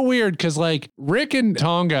 It's so weird because, like, Rick and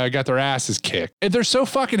Tonga got their asses kicked. And they're so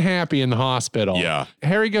fucking happy in the hospital. Yeah.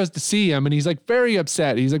 Harry goes to see him and he's, like, very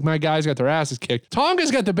upset. He's like, my guys got their asses kicked.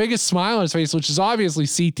 Tonga's got the biggest smile on his face, which is obviously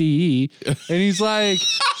CTE. And he's like...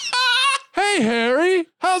 Hey, Harry,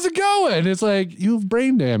 how's it going? It's like, you have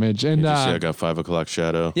brain damage. And I got 5 o'clock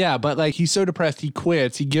shadow. Yeah, but like he's so depressed, he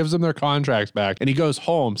quits. He gives them their contracts back and he goes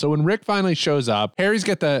home. So when Rick finally shows up, Harry's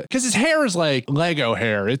got because his hair is like Lego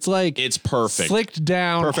hair. It's like, it's perfect. Slicked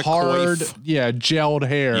down, perfect hard, coif. Yeah, gelled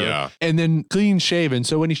hair. Yeah. And then clean shaven.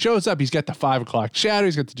 So when he shows up, he's got the 5 o'clock shadow.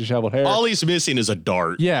 He's got the disheveled hair. All he's missing is a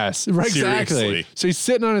dart. Yes, right, exactly. Seriously. So he's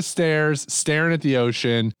sitting on his stairs, staring at the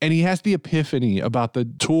ocean, and he has the epiphany about the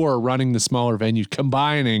tour running the smaller venues,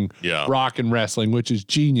 combining rock and wrestling, which is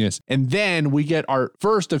genius. And then we get our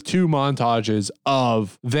first of 2 montages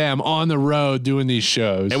of them on the road doing these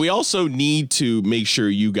shows. And we also need to make sure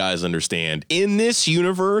you guys understand, in this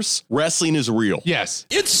universe, wrestling is real. Yes.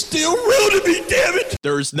 It's still real to me, damn it!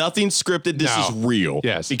 There There's nothing scripted. This is real.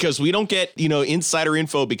 Yes. Because we don't get, insider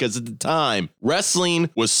info because at the time,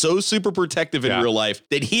 wrestling was so super protective in real life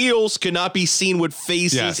that heels could not be seen with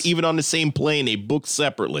faces even on the same plane. They booked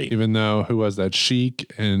separately. Even though, who was that?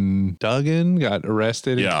 Sheik and Duggan got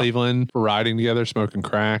arrested in Cleveland for riding together, smoking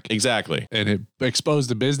crack. Exactly. And it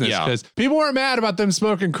exposed the business because people weren't mad about them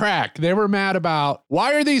smoking crack. They were mad about,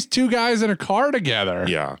 why are these two guys in a car together?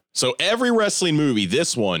 Yeah. So every wrestling movie,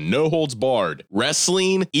 this one, no holds barred,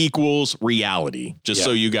 wrestling equals reality. Just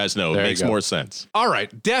so you guys know, it makes more sense. All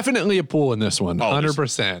right. Definitely a pool in this one.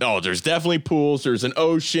 100%. There's definitely pools. There's an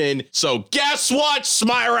ocean. So guess what,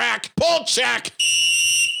 Smirak? Pull check.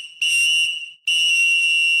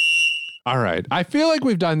 All right. I feel like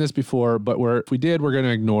we've done this before, but if we did, we're going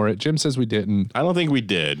to ignore it. Jim says we didn't. I don't think we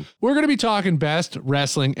did. We're going to be talking best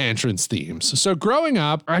wrestling entrance themes. So growing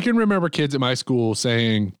up, I can remember kids at my school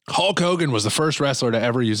saying Hulk Hogan was the first wrestler to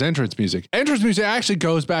ever use entrance music. Entrance music actually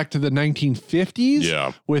goes back to the 1950s.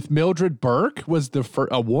 Yeah. With Mildred Burke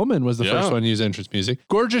a woman was the first one to use entrance music.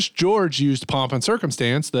 Gorgeous George used Pomp and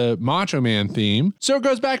Circumstance, the Macho Man theme. So it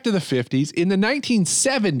goes back to the 50s. In the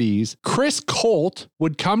 1970s, Chris Colt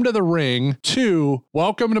would come to the ring to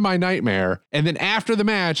Welcome to My Nightmare. And then after the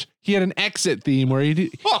match, he had an exit theme where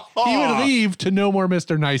he would leave to No More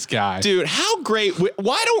Mr. Nice Guy. Dude, how great.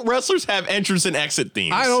 Why don't wrestlers have entrance and exit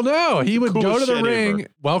themes? I don't know. He would go to the ring, ever.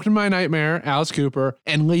 Welcome to My Nightmare, Alice Cooper,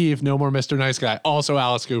 and leave No More Mr. Nice Guy, also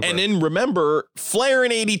Alice Cooper. And then remember, Flair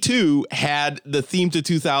in 82 had the theme to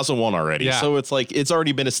 2001 already. Yeah. So it's like, it's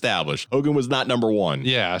already been established. Hogan was not number one.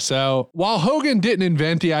 Yeah. So while Hogan didn't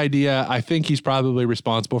invent the idea, I think he's probably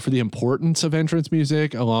responsible for the importance of entrance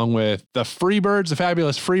music, along with the Freebirds, the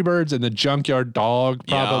Fabulous Freebirds, and the Junkyard Dog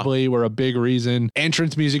probably were a big reason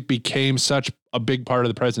entrance music became such a big part of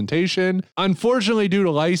the presentation. Unfortunately, due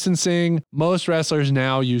to licensing, most wrestlers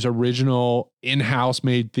now use original in-house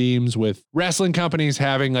made themes, with wrestling companies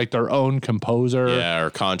having like their own composer. Yeah, or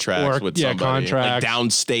contracts with somebody. Contracts. Like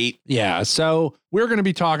downstate. Yeah, so we're going to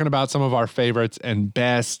be talking about some of our favorites and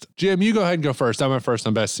best. Jim, you go ahead and go first. I'm at first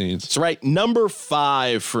on best scenes. That's right. Number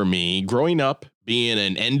 5 for me, growing up, being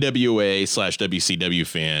an NWA/WCW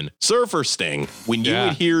fan, Surfer Sting, when you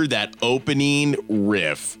would hear that opening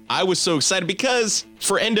riff, I was so excited because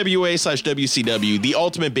for NWA/WCW, the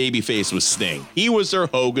ultimate babyface was Sting. He was their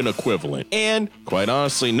Hogan equivalent. And quite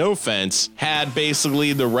honestly, no offense, had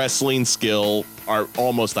basically the wrestling skill are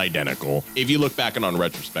almost identical if you look back on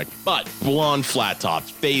retrospect. But blonde flat tops,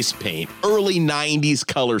 face paint, early 90s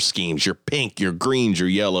color schemes, your pink, your greens, your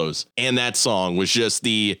yellows. And that song was just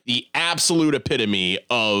the absolute epitome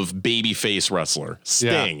of babyface wrestler.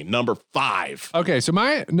 Sting, number 5. Okay, so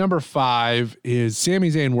my number 5 is Sami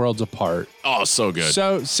Zayn, Worlds Apart. Oh, so good.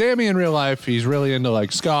 So Sammy in real life, he's really into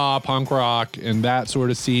like ska, punk rock, and that sort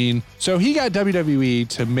of scene. So he got WWE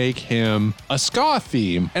to make him a ska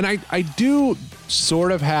theme. And I do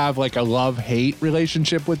sort of have like a love-hate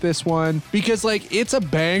relationship with this one because like it's a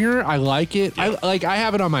banger. I like it. Yeah. I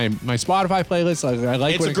have it on my Spotify playlist. I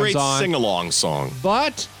like it's when a it great comes on. sing-along song.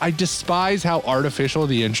 But I despise how artificial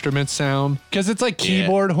the instruments sound because it's like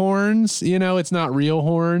keyboard horns. You know, it's not real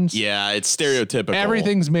horns. Yeah, it's stereotypical.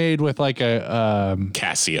 Everything's made with like a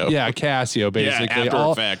Casio. Yeah, Casio basically. Yeah,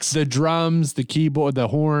 After Effects. The drums, the keyboard, the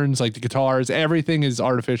horns, like the guitars, everything is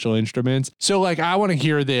artificial instruments. So like I want to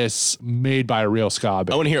hear this made by a real ska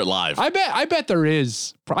band. I want to hear it live. I bet there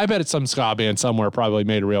is. I bet it's some ska band somewhere probably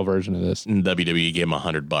made a real version of this. And WWE gave him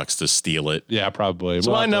 $100 to steal it. Yeah, probably.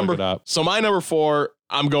 So my number 4,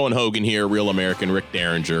 I'm going Hogan here, Real American, Rick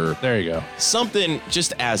Derringer. There you go. Something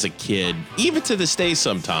just as a kid, even to this day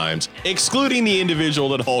sometimes, excluding the individual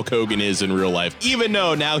that Hulk Hogan is in real life, even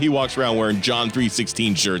though now he walks around wearing John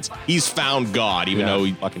 3:16 shirts, he's found God, even though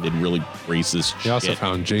he fucking did really racist shit. He also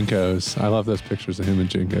found Jinkos. I love those pictures of him and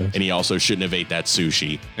Jinkos. And he also shouldn't have ate that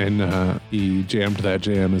sushi. And he jammed that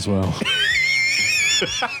jam as well.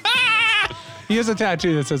 He has a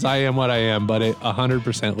tattoo that says, I am what I am, but it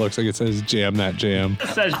 100% looks like it says, jam that jam. It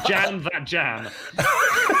says, jam that jam.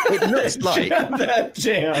 It looks like. Jam that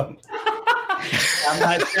jam. Jam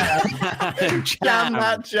that jam. Jam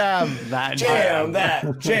that jam. Jam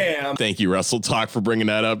that jam. Thank you, Russell Talk, for bringing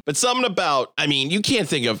that up. But something about, I mean, you can't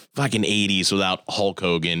think of fucking 80s without Hulk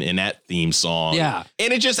Hogan and that theme song. Yeah.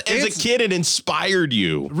 And it just, as a kid, it inspired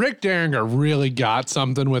you. Rick Derringer really got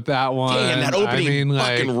something with that one. Damn, that opening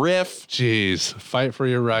fucking riff. Jeez, fight for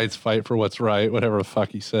your rights, fight for what's right, whatever the fuck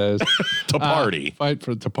he says. To party. Fight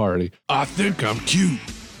for to party. I think I'm cute.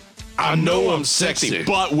 I know I'm sexy.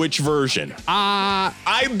 But which version?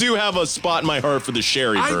 I do have a spot in my heart for the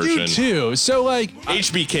Sherry version. I do too. So like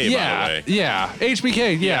HBK, by the way. Yeah,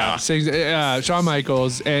 HBK, yeah. Sings, Shawn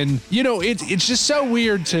Michaels. And, you know, it's just so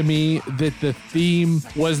weird to me that the theme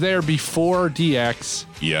was there before DX.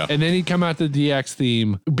 Yeah. And then he'd come out to the DX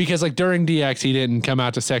theme because like during DX, he didn't come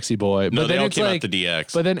out to Sexy Boy. No, but they then all it's came like, out to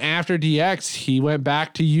DX. But then after DX, he went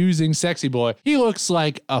back to using Sexy Boy. He looks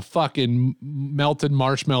like a fucking melted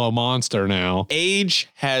marshmallow monster now. Age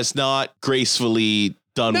has not gracefully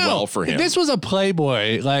done well for him. This was a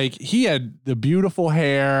Playboy. Like, he had the beautiful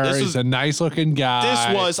hair. He's a nice looking guy.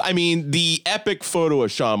 This was, I mean, the epic photo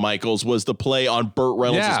of Shawn Michaels was the play on Burt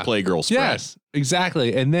Reynolds' Playgirl spread. Yes,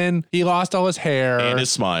 exactly. And then he lost all his hair. And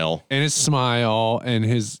his smile. And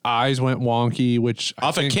his eyes went wonky, which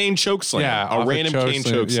off a cane choke slam. Yeah. A random cane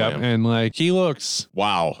choke slam. Yep. And like, he looks.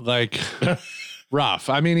 Wow. Like. Rough.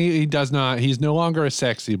 I mean, he does not. He's no longer a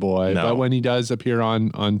sexy boy, but when he does appear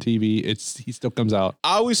on TV, he still comes out.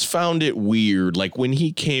 I always found it weird, like when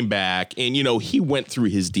he came back, and you know he went through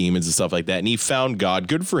his demons and stuff like that, and he found God.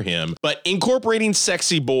 Good for him. But incorporating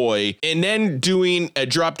sexy boy and then doing a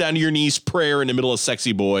drop down to your knees prayer in the middle of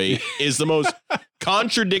sexy boy is the most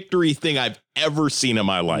contradictory thing I've ever seen in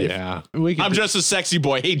my life. Yeah, I'm just a sexy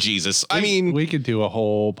boy. Hey, Jesus. I mean, we could do a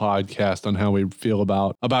whole podcast on how we feel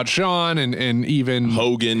about Shawn and even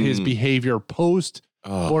Hogan, his behavior post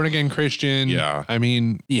born again Christian. Yeah. I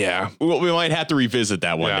mean, yeah. Well, we might have to revisit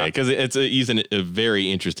that one day because he's a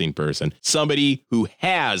very interesting person. Somebody who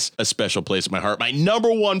has a special place in my heart. My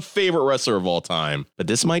number one favorite wrestler of all time. But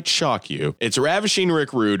this might shock you. It's Ravishing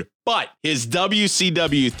Rick Rude. But his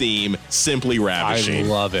WCW theme, Simply Ravishing. I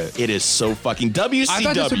love it. It is so fucking WCW. I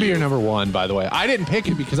thought this would be your number one, by the way. I didn't pick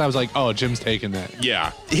it because I was like, oh, Jim's taking that.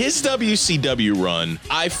 Yeah. His WCW run,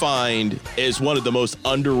 I find, is one of the most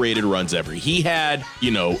underrated runs ever. He had,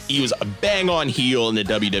 he was a bang-on heel in the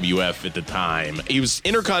WWF at the time. He was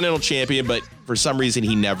Intercontinental Champion, but for some reason,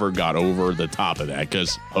 he never got over the top of that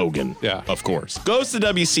because Hogan, of course. Goes to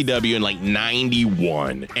WCW in like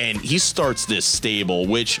 91, and he starts this stable,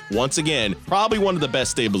 which, once again, probably one of the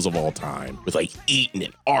best stables of all time, with like Eaton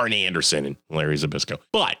and Arn Anderson and Larry Zbyszko.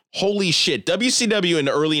 But holy shit, WCW in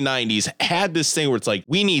the early 90s had this thing where it's like,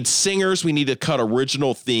 we need singers, we need to cut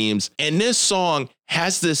original themes, and this song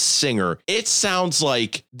has this singer. It sounds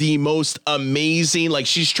like the most amazing, like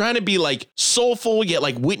she's trying to be like soulful, yet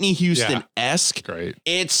like Whitney Houston-esque. Great.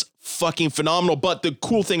 It's fucking phenomenal. But the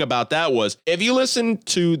cool thing about that was, if you listen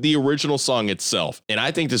to the original song itself, and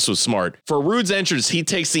I think this was smart, for Rude's entrance, he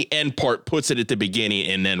takes the end part, puts it at the beginning,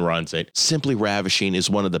 and then runs it. Simply Ravishing is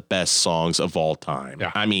one of the best songs of all time.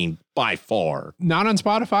 Yeah. I mean, by far. Not on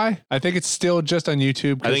Spotify. I think it's still just on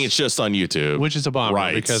YouTube. I think it's just on YouTube. Which is a bummer,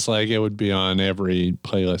 right? Because like it would be on every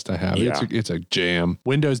playlist I have. Yeah. It's a jam.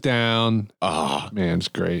 Windows Down. Oh, man, it's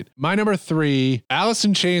great. My number 3, Alice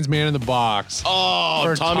in Chains, Man in the Box. Oh,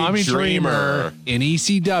 for Tommy Dreamer in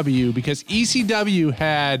ECW, because ECW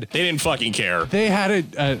had... They didn't fucking care. They had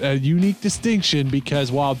a unique distinction because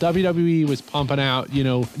while WWE was pumping out,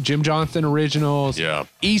 Jim Johnston originals,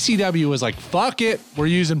 ECW was like, fuck it, we're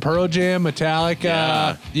using Pearl Jam,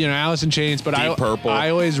 Metallica, Alice in Chains, but Deep Purple. I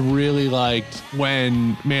always really liked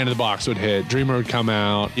when Man in the Box would hit. Dreamer would come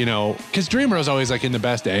out, because Dreamer was always like in the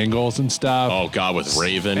best angles and stuff. Oh God, with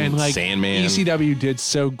Raven and like Sandman. ECW did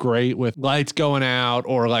so great with lights going out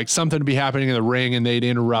or like something to be happening in the ring and they'd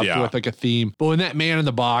interrupt with like a theme. But when that Man in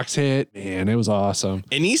the Box hit, man, it was awesome.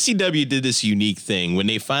 And ECW did this unique thing when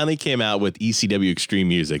they finally came out with ECW Extreme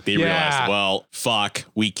Music. They realized, well, fuck,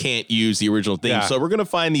 we can't use the original theme, so we're gonna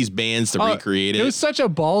find these bands to recreate it. It was such a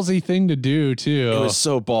ballsy thing to do too. It was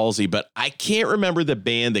so ballsy, but I can't remember the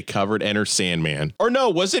band that covered Enter Sandman. Or no,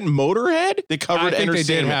 was it Motorhead that covered Enter Sandman? I think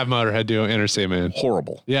they did have Motorhead do Enter Sandman.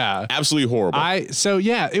 Horrible. Yeah. Absolutely horrible.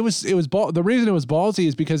 It was the reason it was ballsy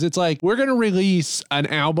is because it's like, we're going to release an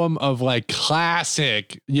album of like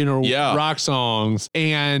classic, rock songs,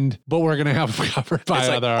 but we're going to have them covered by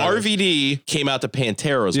other artists. RVD came out to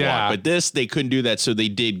Pantera's walk, but they couldn't do that, so they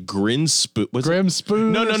did Grinspoon.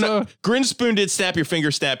 No. Grinspoon did Snap Your Finger,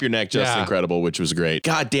 Snap Your Neck, Just Incredible, which was great.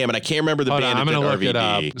 God damn it, I can't remember the band I'm that gonna did look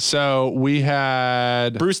RVD. it up. So we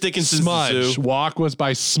had Bruce Dickinson's Smudge. The Zoo. Walk was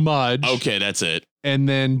by Smudge. Okay, that's it. And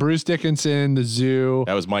then Bruce Dickinson, The Zoo.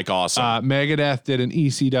 That was Mike Awesome. Megadeth did an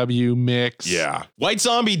ECW mix. Yeah. White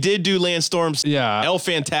Zombie did do Landstorm's El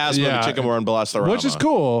Phantasma, the Chicken Run Blastarama. Which is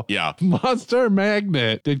cool. Yeah. Monster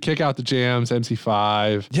Magnet did Kick Out the Jams,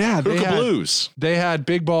 MC5. Yeah. Hookah Blues. They had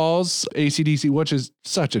Big Balls, AC/DC, which is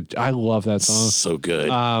I love that song. So good.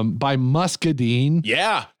 By Muscadine.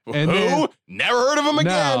 Yeah. And Who? Never heard of him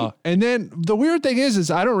again. No. And then the weird thing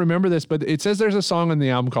is I don't remember this, but it says there's a song on the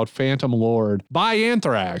album called Phantom Lord by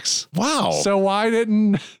Anthrax. Wow. So why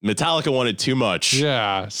didn't Metallica wanted too much?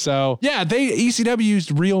 Yeah. So yeah, ECW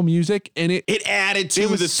used real music, and it added to it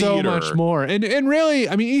was the so theater. much more. And really,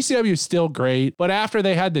 I mean, ECW is still great, but after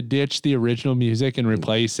they had to ditch the original music and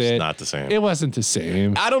replace it, It's not the same. It wasn't the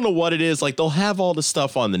same. I don't know what it is. Like, they'll have all the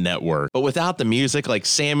stuff on the network, but without the music, like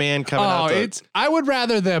Sandman coming out. I would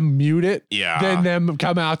rather them mute it than them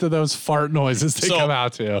come out to those fart noises they come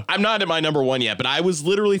out to. I'm not at my number one yet, but I was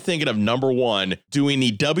literally thinking of number one doing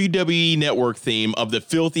the WWE network theme of the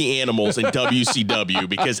Filthy Animals in WCW,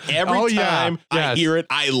 because every time I hear it,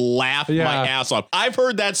 I laugh my ass off. I've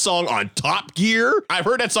heard that song on Top Gear. I've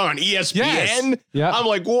heard that song on ESPN. Yes. Yep. I'm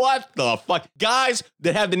like, what the fuck? Guys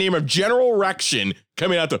that have the name of General Erection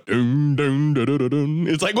coming out the dun, dun, dun, dun, dun, dun.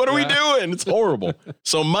 It's like, what are we doing? It's horrible.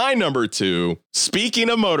 So my number two, speaking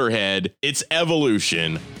of Motorhead, it's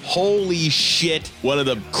Evolution. Holy shit. One of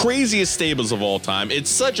the craziest stables of all time. It's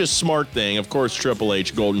such a smart thing. Of course, Triple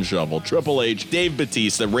H, Golden Shovel, Triple H, Dave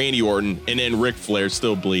Bautista, Randy Orton, and then Ric Flair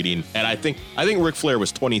still bleeding. And I think Ric Flair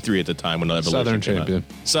was 23 at the time when Evolution Southern came out. champion.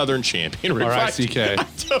 Southern champion. R.I.C.K. I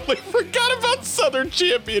totally forgot about Southern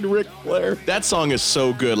champion Ric Flair. That song is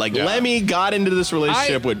so good. Like, Lemmy got into this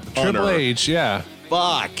relationship with Triple Hunter. H, yeah.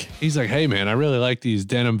 Fuck. He's like, hey man, I really like these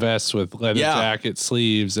denim vests with leather jacket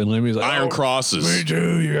sleeves, and Lemmy's like, Iron Crosses. Me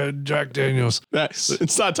too. You got Jack Daniels.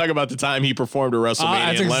 It's not talking about the time he performed at WrestleMania.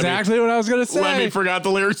 That's and exactly what I was gonna say. Lemmy forgot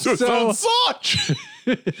the lyrics to his own song.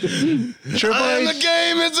 Triple I'm H, the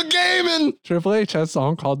game. It's a gaming. Triple H had a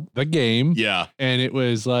song called "The Game." Yeah, and it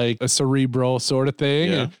was like a cerebral sort of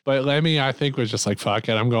thing. Yeah. But Lemmy, I think, was just like, "Fuck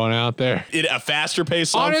it, I'm going out there." A faster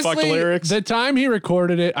paced song. Honestly, fuck the lyrics. The time he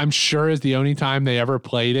recorded it, I'm sure, is the only time they ever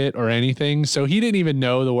played it or anything. So he didn't even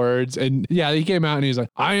know the words. And yeah, he came out and he's like,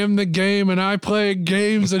 "I am the game, and I play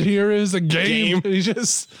games, and here is a game." And he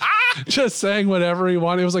just sang whatever he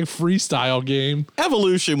wanted. It was like freestyle game.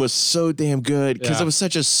 Evolution was so damn good because it was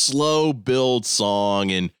such a slow build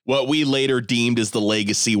song, and what we later deemed as the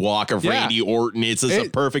legacy walk of Randy Orton. It's just a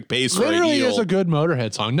perfect pace for a Literally heel. is a good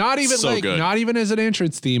Motorhead song. Not even So like good. not even as an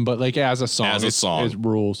entrance theme, but like as a song. As a song. It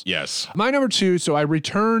rules. Yes. My number two, so I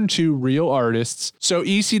returned to real artists. So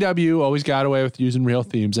ECW always got away with using real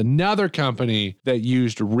themes. Another company that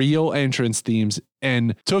used real entrance themes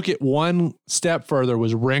and took it one step further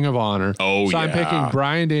was Ring of Honor. Oh, so I'm picking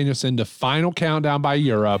Bryan Danielson to Final Countdown by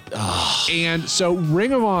Europe. And so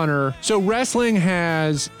Ring of Honor, so wrestling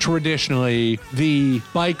has traditionally the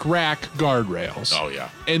bike rack guardrails. Oh, yeah.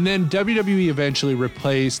 And then WWE eventually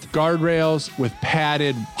replaced guardrails with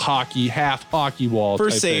padded half hockey wall.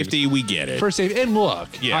 For type safety, things. we get it. For safety and look,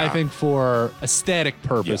 I think for aesthetic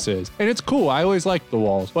purposes. And it's cool. I always liked the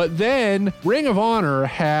walls. But then Ring of Honor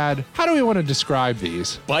had, how do we want to describe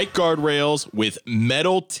these? Bike guardrails with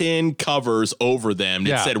metal tin covers over them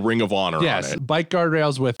that said Ring of Honor on it. Bike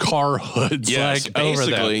guardrails with car hoods Yes, like over them.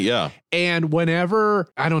 basically, yeah. And whenever,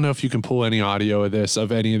 I don't know if you can pull any audio of this,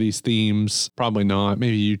 of any of these themes, probably not,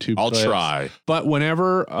 maybe YouTube I'll clips. try. But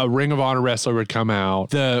whenever a Ring of Honor wrestler would come out,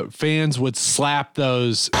 the fans would slap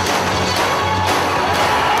those.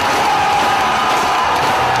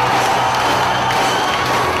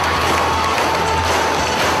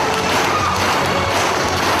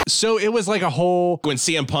 So it was like a whole. When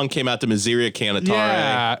CM Punk came out to Miseria Canatare.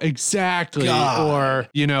 Yeah, exactly. God. Or,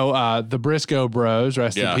 the Briscoe Bros,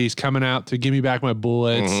 rest in peace, coming out to Give Me Back My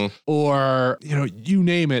Bullets. Mhm. Or, you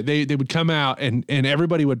name it. They would come out and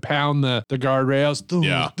everybody would pound the guardrails. Doom,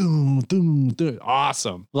 doom, doom, doom.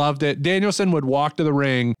 Awesome. Loved it. Danielson would walk to the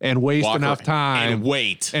ring and waste enough time.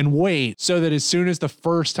 And wait. So that as soon as the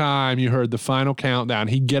first time you heard the final countdown,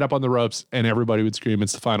 he'd get up on the ropes and everybody would scream,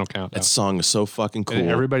 "It's the final countdown." That song is so fucking cool. And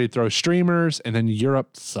everybody throw streamers, and then Europe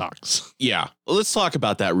sucks. Yeah. Well, let's talk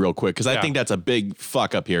about that real quick, because I think that's a big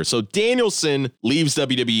fuck up here. So Danielson leaves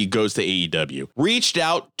WWE, goes to AEW, reached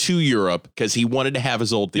out to Europe because he wanted to have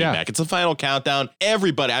his old theme back. It's the final countdown.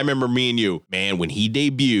 Everybody, I remember me and you, man, when he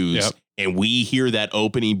debuts and we hear that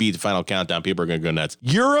opening beat, the final countdown, people are going to go nuts.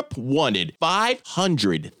 Europe wanted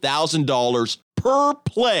 $500,000 per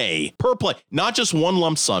play, not just one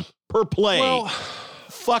lump sum, per play. Well,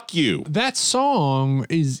 fuck you. That song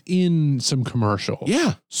is in some commercial.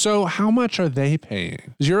 Yeah. So how much are they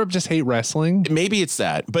paying? Does Europe just hate wrestling? Maybe it's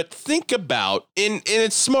that. But think about, and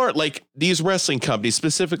it's smart, like these wrestling companies,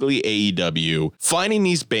 specifically AEW, finding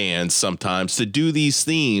these bands sometimes to do these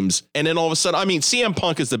themes. And then all of a sudden, I mean, CM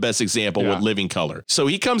Punk is the best example with Living Color. So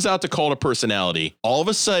he comes out to Cult of Personality. All of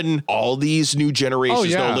a sudden, all these new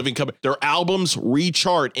generations know Living Color. Their albums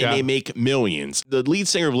rechart and they make millions. The lead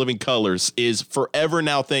singer of Living Colors is forever now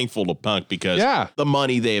now thankful to Punk because Yeah. the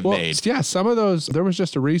money they have made. Yeah, some of those, there was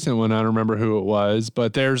just a recent one, I don't remember who it was,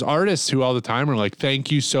 but there's artists who all the time are like,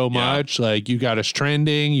 thank you so much. Like, you got us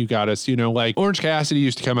trending, you got us, like Orange Cassidy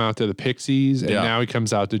used to come out to the Pixies, and now he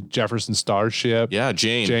comes out to Jefferson Starship. Yeah,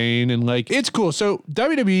 Jane. And like, it's cool. So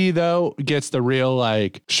WWE, though, gets the real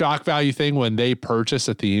like shock value thing when they purchase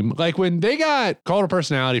a theme. Like, when they got Cult of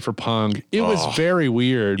Personality for Punk, it was very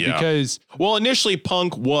weird because... Well, initially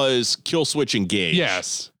Punk was Killswitch Engage.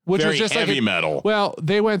 Yes. Which very was just heavy like metal. Well,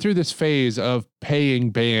 they went through this phase of paying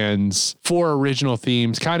bands for original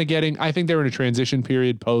themes, kind of getting, I think they were in a transition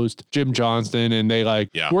period post Jim Johnston, and they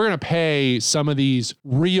we're going to pay some of these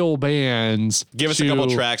real bands. Give us a couple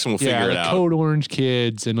of tracks and we'll figure it out. Code Orange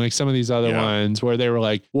Kids and like some of these other ones where they were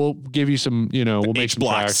like, we'll give you some, we'll make some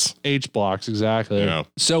tracks. H blocks, exactly. Yeah.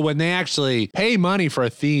 So when they actually pay money for a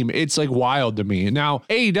theme, it's like wild to me. Now,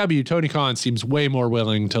 AEW, Tony Khan seems way more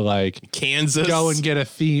willing to like Kansas go and get a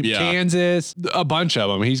theme. Yeah. Kansas, a bunch of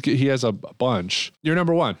them. He has a bunch. You're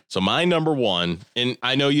number one. So my number one, and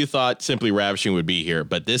I know you thought Simply Ravishing would be here,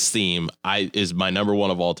 but this theme is my number one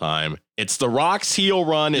of all time. It's The Rock's heel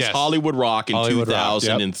run as Hollywood Rock in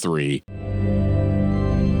 2003.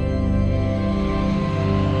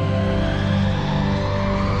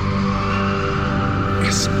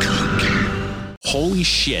 Holy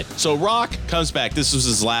shit. So Rock comes back. This was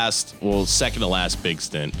his second to last big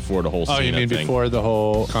stint for the whole scene. Oh, you mean before the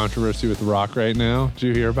whole controversy with The Rock right now? Did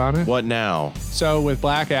you hear about it? What now? So with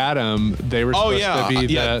Black Adam, they were supposed to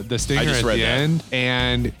be the stinger at the end,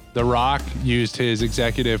 and The Rock used his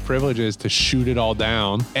executive privileges to shoot it all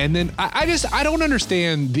down. And then I don't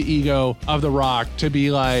understand the ego of The Rock to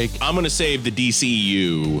be like, I'm going to save the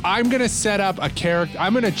DCU. I'm going to set up a character.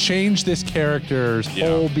 I'm going to change this character's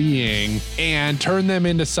whole being and turn them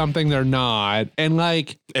into something they're not. And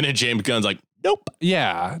like, and then James Gunn's like, nope.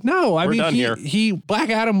 Yeah. No, I We're mean, done here. Black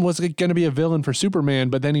Adam was going to be a villain for Superman,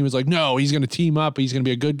 but then he was like, no, he's going to team up. He's going to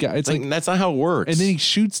be a good guy. It's like, that's not how it works. And then he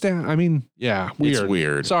shoots down. I mean, yeah, weird. It's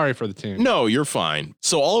weird. Sorry for the team. No, you're fine.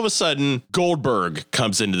 So all of a sudden, Goldberg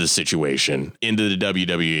comes into the situation, into the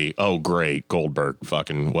WWE. Oh, great. Goldberg,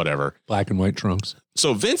 fucking whatever. Black and white trunks.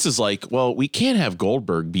 So Vince is like, well, we can't have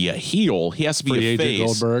Goldberg be a heel. He has to be Free a agent face.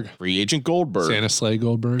 Goldberg. Free agent Goldberg. Santa Slay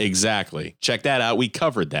Goldberg. Exactly. Check that out. We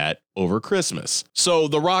covered that over Christmas. So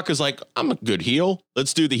The Rock is like, I'm a good heel.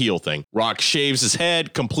 Let's do the heel thing. Rock shaves his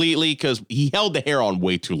head completely because he held the hair on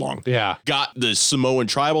way too long. Yeah. Got the Samoan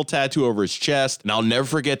tribal tattoo over his chest. And I'll never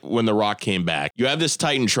forget when The Rock came back. You have this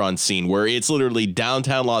Titantron scene where it's literally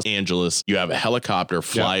downtown Los Angeles. You have a helicopter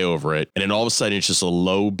fly over it. And then all of a sudden it's just a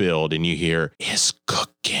low build and you hear, "It's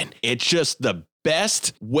cooking." It's just the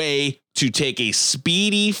best way to take a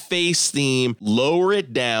speedy face theme, lower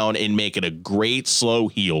it down, and make it a great slow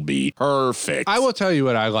heel beat. Perfect. I will tell you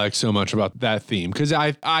what I like so much about that theme, because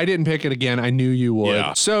I didn't pick it again. I knew you would.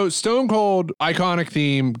 Yeah. So Stone Cold, iconic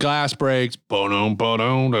theme, glass breaks, boom,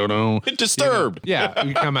 boom. Disturbed. Yeah,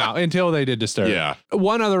 you come out until they did Disturbed. Yeah.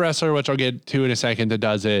 One other wrestler, which I'll get to in a second, that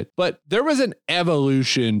does it. But there was an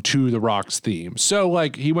evolution to The Rock's theme. So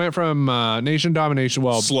like he went from Nation Domination,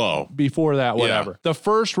 slow. Before that, whatever. Yeah. The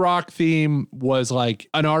first Rock theme was like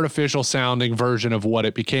an artificial sounding version of what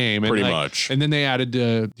it became. And Pretty like, much. And then they added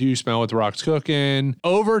Do You Smell What The Rock's Cooking?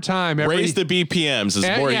 Over time, raise the BPMs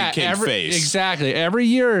as more he became face. Exactly. Every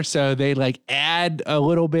year or so, they like add a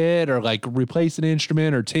little bit or like replace an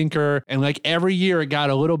instrument or tinker. And like every year it got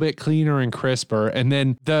a little bit cleaner and crisper. And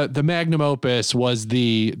then the magnum opus was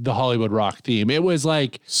the Hollywood Rock theme. It was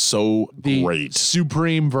like so the great,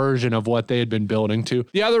 supreme version of what they had been building to.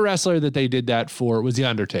 The other wrestler that they did that for was The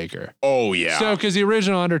Undertaker. Oh, yeah. So, because the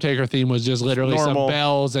original Undertaker theme was just literally Normal. some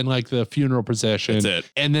bells and like the funeral procession. That's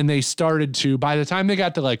it. And then they started to, by the time they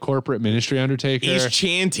got to like corporate ministry Undertaker, He's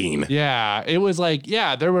chanting. yeah, it was like,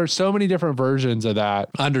 yeah, there were so many different versions of that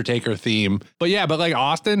Undertaker theme. But yeah, but like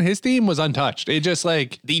Austin, his theme was untouched. It just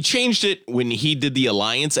like, They changed it when he did the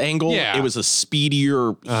alliance angle. Yeah. It was a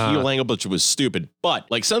speedier heel angle, which was stupid. But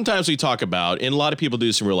like sometimes we talk about, and a lot of people do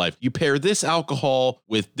this in real life, you pair this alcohol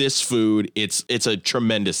with this food, it's a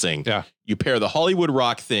tremendous thing. Yeah. You pair the Hollywood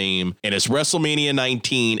Rock theme and it's WrestleMania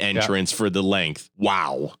 19 entrance for the length.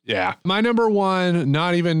 Wow. yeah. My number one,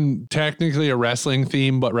 not even technically a wrestling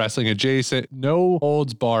theme, but wrestling adjacent, No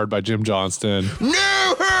Holds Barred by Jim Johnston.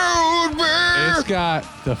 No hold barred. It's got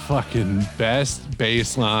the fucking best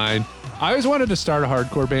bass line. I always wanted to start a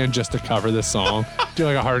hardcore band just to cover this song.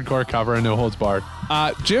 do like a hardcore cover and No Holds Barred.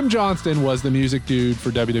 Jim Johnston was the music dude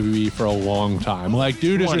for WWE for a long time. Like,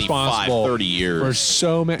 dude is responsible 30 years for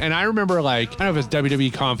so many. And I remember, like, I don't know if it's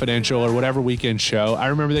WWE Confidential or whatever weekend show. I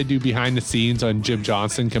remember they do behind the scenes on Jim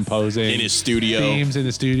Johnston composing in his studio themes in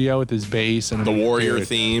the studio with his bass and the Warrior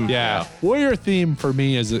theme. Yeah. Warrior theme for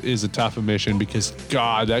me is a tough admission because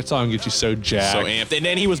God, that song gets you so jacked. So amped. And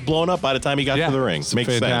then he was blown up by the time he got to the ring. Makes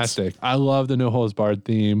fantastic. sense. I love the No Holds Barred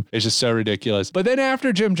theme. It's just so ridiculous. But then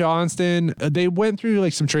after Jim Johnston, they went through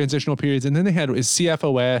like some transitional periods, and then they had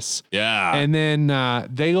CFOS. Yeah. And then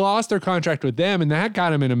they lost their contract with them, and that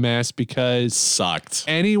got them in a mess because sucked.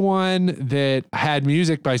 Anyone that had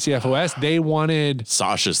music by CFOS, they wanted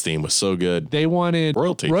Sasha's theme was so good. They wanted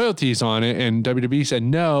royalties on it, and WWE said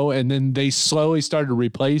no, and then they slowly started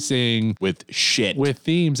replacing with shit with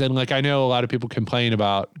themes. And like I know a lot of people complain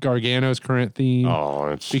about Gargano's current theme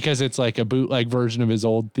because it's like a bootleg version of his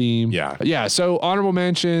old theme. Yeah. So honorable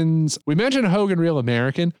mentions. We mentioned Hogan Real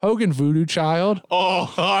American, Hogan Voodoo Child.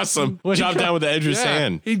 Oh, awesome! Chopped down with the edge of his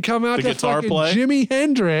hand. He'd come out the to guitar fucking play. Jimi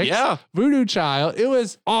Hendrix. Yeah. Voodoo Child. It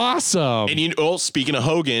was awesome. And you know, speaking of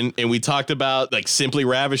Hogan, and we talked about like Simply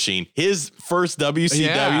Ravishing, his first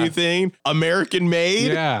WCW thing, American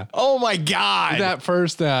Made. Yeah. Oh my God. That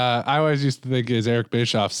first, I always used to think it was Eric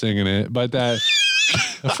Bischoff singing it, but that,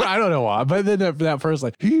 I don't know why, but then that first,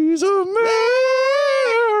 like, he's a man.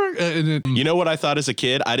 You know what I thought as a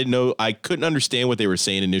kid? I couldn't understand what they were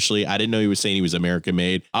saying initially. I didn't know he was saying he was American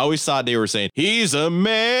made. I always thought they were saying, he's a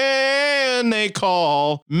man they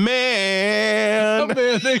call man. A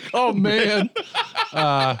man they call man.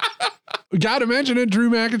 Gotta mention it, Drew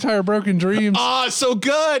McIntyre, Broken Dreams. Oh, so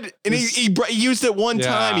good. And he used it one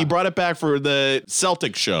time. He brought it back for the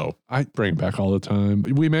Celtic show. I bring it back all the time.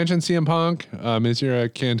 We mentioned CM Punk, Mizura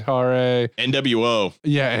Kantare. NWO.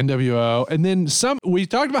 Yeah, NWO. And then we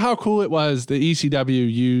talked about how cool it was that ECW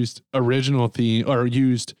used original theme or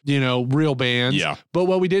used, real bands. Yeah. But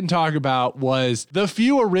what we didn't talk about was the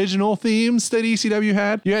few original themes that ECW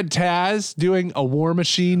had. You had Taz doing a War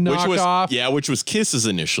Machine knockoff. Which was Kisses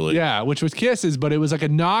initially. Yeah, which was Kisses, but it was like a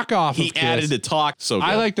knockoff He of Kiss. added the talk. So good.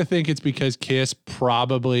 I like to think it's because Kiss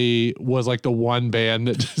probably was like the one band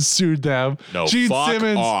that sued them. No, Gene fuck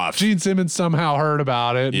Simmons, off. Gene Simmons somehow heard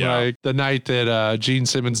about it. Yeah. Like the night that Gene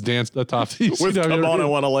Simmons danced atop the With Come On, I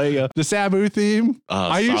Wanna Lay Ya. The Sabu theme.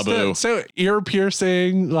 I used to, so ear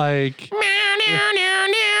piercing, like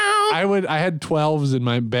I had 12s in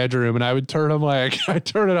my bedroom and I would turn them I'd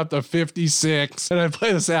turn it up to 56 and I'd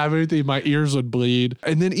play the Sabu theme. My ears would bleed.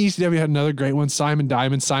 And then ECW had another great one, Simon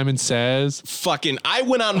Diamond, Simon Says. Fucking, I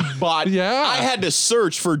went out and bought, I had to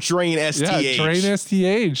search for Drain STH. Yeah, Drain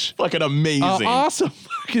STH. Fucking amazing. Awesome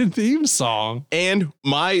fucking theme song. And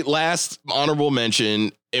my last honorable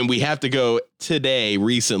mention, and we have to go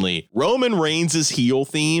recently, Roman Reigns' heel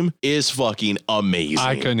theme is fucking amazing.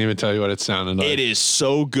 I couldn't even tell you what it sounded like. It is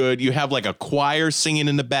so good. You have like a choir singing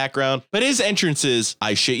in the background, but his entrances,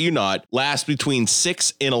 I shit you not, last between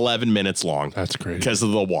 6 and 11 minutes long. That's great. Because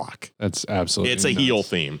of the walk. That's absolutely It's a heel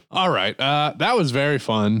theme. All right. That was very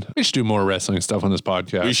fun. We should do more wrestling stuff on this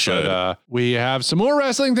podcast. We should. But, we have some more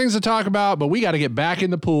wrestling things to talk about, but we got to get back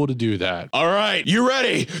in the pool to do that. All right. You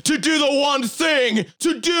ready to do the one thing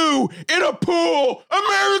to do in a pool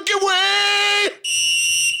American way?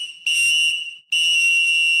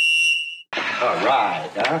 All right,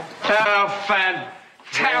 huh? Oh,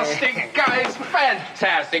 fantastic, guys.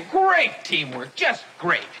 Fantastic. Great teamwork. Just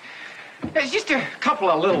great. There's just a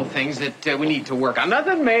couple of little things that we need to work on.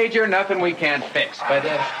 Nothing major, nothing we can't fix. But,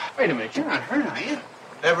 wait a minute. You're not hurt, are you?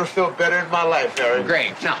 Never felt better in my life, Harry.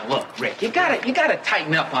 Great. Now, look, Rick, you gotta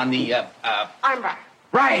tighten up on the, I'm back.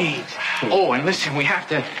 Right. Oh, and listen, we have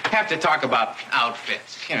to talk about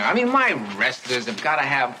outfits. My wrestlers have got to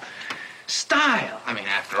have style.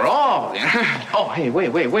 After all. Oh, hey, wait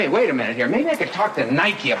a minute here. Maybe I could talk to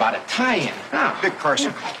Nike about a tie-in. Oh. Big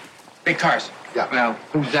Carson. Big Carson. Yeah. Well,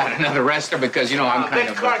 who's that? Another wrestler? Because I'm kind Big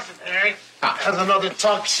of. Carson, Harry. Has another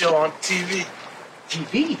talk show on TV.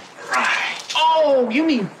 TV. Right. Oh, you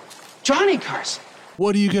mean Johnny Carson?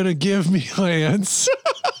 What are you going to give me, Lance?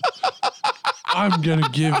 I'm going to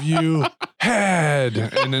give you head.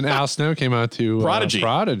 And then Al Snow came out to Prodigy.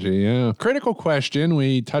 Yeah. Critical question.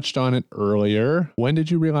 We touched on it earlier. When did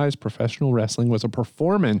you realize professional wrestling was a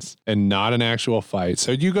performance and not an actual fight?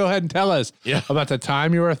 So you go ahead and tell us about the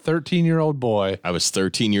time you were a 13-year-old boy. I was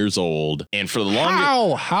 13 years old. And for the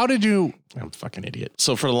longest... How did you... I'm a fucking idiot.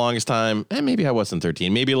 So for the longest time, maybe I wasn't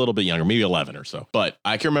 13, maybe a little bit younger, maybe 11 or so. But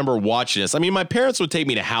I can remember watching this. I mean, my parents would take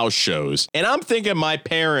me to house shows, and I'm thinking my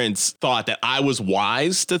parents thought that I was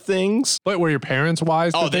wise to things. But were your parents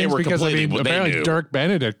wise to things? They were because completely. I mean, They apparently knew. Dirk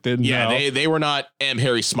Benedict didn't know. Yeah, they were not M.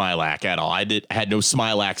 Harry Smilac at all. I had no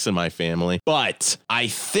Smilacs in my family. But I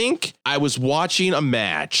think I was watching a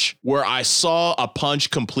match where I saw a punch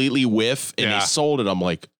completely whiff, and they sold it. I'm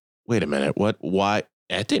like, wait a minute, what? Why?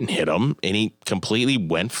 That didn't hit him, and he completely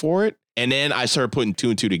went for it. And then I started putting two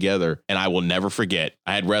and two together, and I will never forget.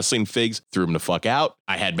 I had wrestling figs, threw them the fuck out.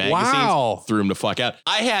 I had magazines, threw them the fuck out.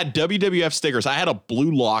 I had WWF stickers. I had a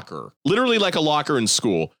blue locker, literally like a locker in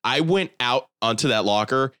school. I went out onto that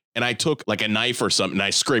locker, and I took like a knife or something, and I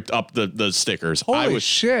scraped up the stickers. Holy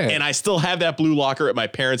shit. And I still have that blue locker at my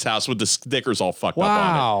parents' house with the stickers all fucked up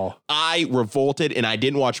on it. I revolted, and I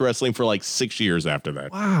didn't watch wrestling for like 6 years after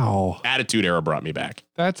that. Wow. Attitude Era brought me back.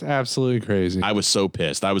 That's absolutely crazy. I was so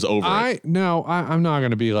pissed. I was over it. I'm not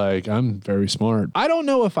going to be like, I'm very smart. I don't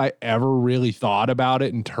know if I ever really thought about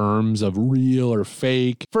it in terms of real or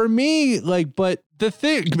fake. For me, but the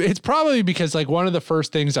thing, it's probably because one of the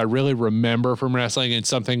first things I really remember from wrestling and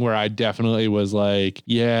something where I definitely was like,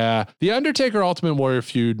 yeah, the Undertaker Ultimate Warrior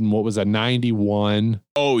feud in what was that, 91?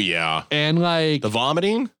 Oh, yeah. And the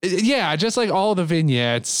vomiting? Yeah, just all the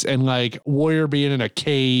vignettes and Warrior being in a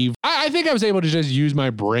cave. I think I was able to just use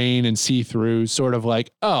my brain and see through sort of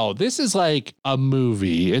oh, this is a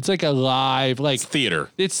movie. It's a live, it's theater.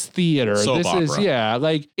 It's theater. Soap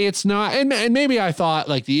opera. It's not. And maybe I thought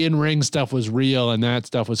the in-ring stuff was real and that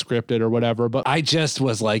stuff was scripted or whatever. But I just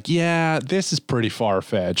was yeah, this is pretty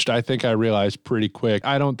far-fetched. I think I realized pretty quick.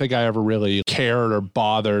 I don't think I ever really cared or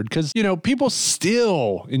bothered because, people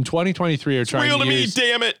still in 2023 are trying to use,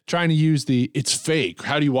 damn it. Trying to use it's fake.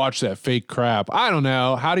 How do you watch that fake crap? I don't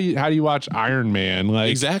know. How do you watch Iron Man?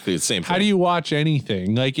 Exactly the same thing. How do you watch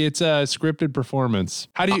anything? It's a scripted performance.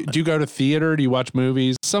 How do you go to theater? Do you watch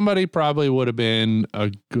movies? Somebody probably would have been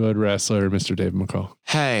a good wrestler, Mr. Dave McCall.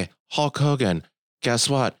 Hey, Hulk Hogan, guess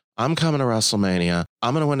what? I'm coming to WrestleMania.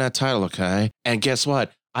 I'm going to win that title, okay? And guess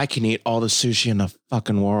what? I can eat all the sushi in the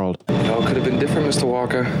fucking world. It all could have been different, Mr.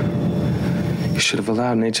 Walker. You should have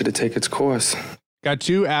allowed nature to take its course. Got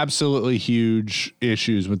two absolutely huge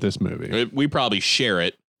issues with this movie. We probably share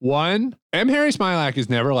it. One, M. Harry Smilac is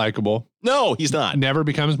never likable. No, he's not. Never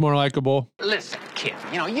becomes more likable. Listen, kid,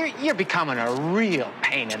 you're becoming a real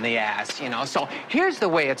pain in the ass, So here's the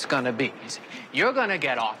way it's gonna be. You're gonna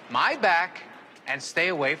get off my back and stay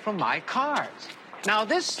away from my cars. Now,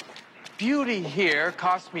 this beauty here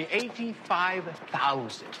cost me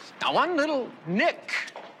 $85,000. Now, one little nick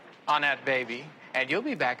on that baby, and you'll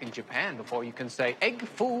be back in Japan before you can say egg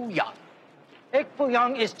foo yang. Egg foo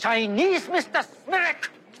yang is Chinese, Mr. Smirek.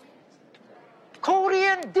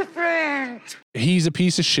 Korean different. He's a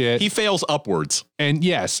piece of shit. He fails upwards. And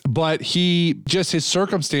yes, but his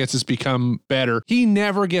circumstances become better. He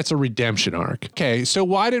never gets a redemption arc. Okay, so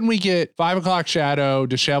why didn't we get 5 o'clock Shadow,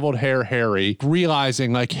 disheveled hair Harry,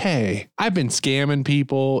 realizing hey, I've been scamming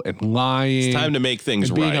people and lying. It's time to make things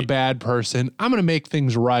and being right. a bad person. I'm going to make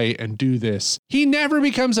things right and do this. He never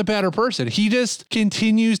becomes a better person. He just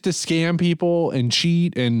continues to scam people and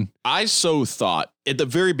cheat. And I so thought at the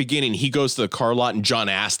very beginning, he goes to the car lot and John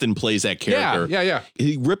Astin plays that character. Yeah.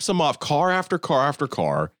 He rips him off car after car after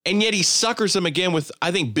car. And yet he suckers him again with,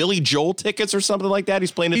 I think, Billy Joel tickets or something like that.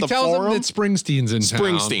 He's playing at the Forum. He tells him that Springsteen's in town.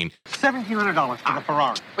 Springsteen. $1,700 for the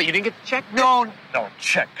Ferrari. But you didn't get the check? No,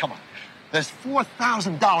 check. Come on. There's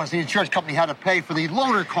 $4,000 the insurance company had to pay for the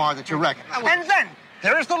loaner car that you wrecked. And then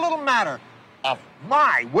there's the little matter of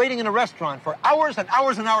my waiting in a restaurant for hours and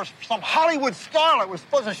hours and hours for some Hollywood starlet was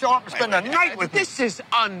supposed to show up and spend the night with me. This is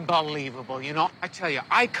unbelievable, I tell you,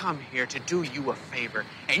 I come here to do you a favor,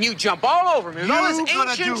 and you jump all over me with all this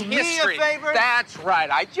ancient do me history. a favor? That's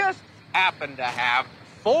right. I just happen to have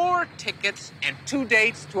 4 tickets and 2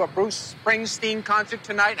 dates to a Bruce Springsteen concert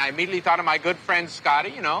tonight. I immediately thought of my good friend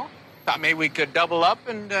Scotty, Thought maybe we could double up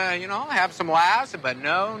and, have some laughs. But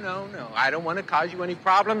no. I don't want to cause you any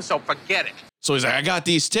problems, so forget it. So he's like, I got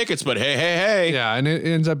these tickets, but hey. Yeah, and it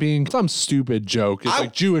ends up being some stupid joke.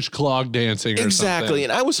 It's Jewish clog dancing or something. Exactly.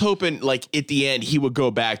 And I was hoping, at the end, he would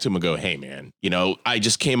go back to him and go, hey, man, I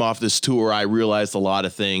just came off this tour. I realized a lot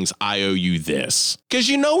of things. I owe you this. Because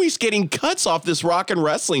he's getting cuts off this rock and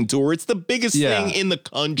wrestling tour. It's the biggest thing in the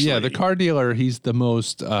country. Yeah, the car dealer, he's the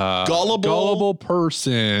most gullible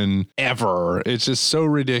person ever. It's just so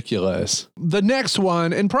ridiculous. The next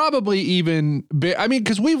one, and probably even,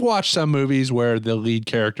 because we've watched some movies movies where the lead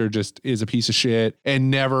character just is a piece of shit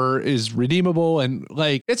and never is redeemable. And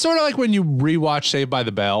like, it's sort of like when you rewatch Saved by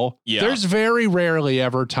the Bell. Yeah. There's very rarely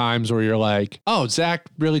ever times where you're like, oh, Zach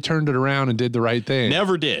really turned it around and did the right thing.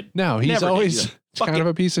 Never did. No, he's Never always did. kind of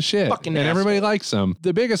a piece of shit. Fucking And everybody asshole. likes him.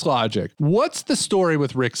 The biggest logic. What's the story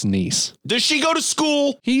with Rick's niece? Does she go to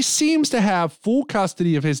school? He seems to have full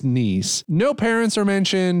custody of his niece. No parents are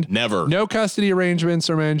mentioned. Never. No custody arrangements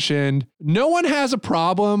are mentioned. No one has a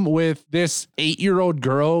problem with this 8-year-old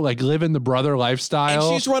girl like living the brother lifestyle.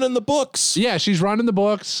 And she's running the books. Yeah, she's running the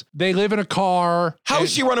books. They live in a car. How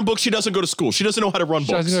is she running books? She doesn't go to school. She doesn't know how to run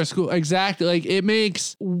She books. doesn't go to school. Exactly. Like it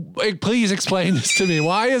makes. Like, please explain this to me.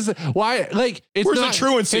 Why? Like it's Where's not the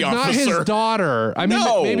truancy It's not officer? his daughter. I mean,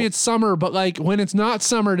 No. maybe it's Summer, but like when it's not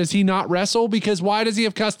Summer, does he not wrestle? Because why does he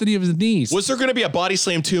have custody of his niece? Was there going to be a Body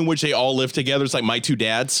Slam 2 in which they all live together? It's like My Two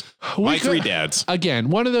Dads? My Three Dads. Again,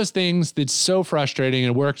 one of those things that's so frustrating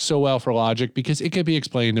and worked so well for logic because it could be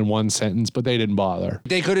explained in one sentence, but they didn't bother.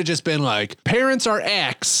 They could have just been like, parents are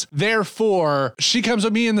X, therefore she comes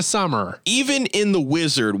with me in the summer. Even in The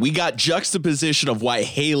Wizard, we got juxtaposition of why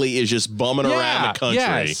Haley is just bumming around the country.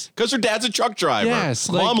 Yes. Because her dad's a truck driver. Yes,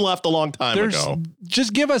 Mom left a long time ago.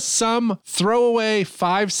 Just give us some throwaway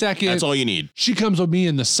 5 seconds. That's all you need. She comes with me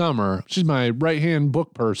in the summer. She's my right-hand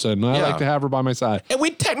book person. I Yeah. like to have her by my side. And we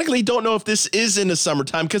technically don't know if this is in the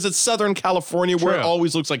summertime because it's Southern California where it True.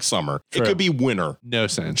 always looks like summer. True. It could be winter. No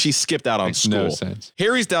sense. She skipped out on Makes school. no sense.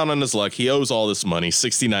 Harry's down on his luck. He owes all this money,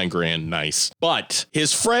 69 grand. Nice. But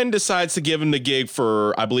his friend decides to give him the gig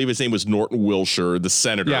for, I believe his name was Norton Wilshire, the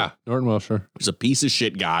senator. Yeah, Norton Wilshire. He's a piece of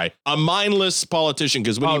shit guy, a mindless politician.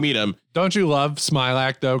 Because when you meet him, don't you love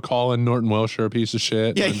Smilac though, calling Norton Wilshire a piece of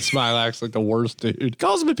shit? Yeah. And Smilac's like the worst dude.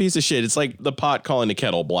 calls him a piece of shit. It's like the pot calling the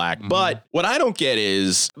kettle black. But what I don't get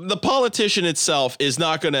is the politician itself is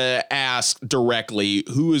not going to ask directly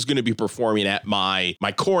who is going to be performing at my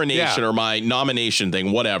coronation or my nomination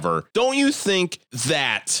thing, whatever. Don't you think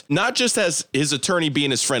that not just as his attorney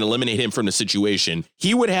being his friend, eliminate him from the situation,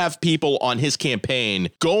 he would have people on his campaign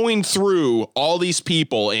going through all these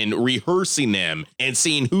people and rehearsing them and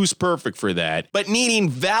seeing who's perfect for that, but needing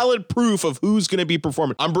valid proof of who's going to be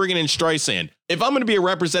performing. I'm bringing in Streisand. If I'm going to be a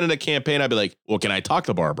representative campaign, I'd be like, well, can I talk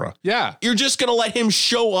to Barbara? Yeah. You're just going to let him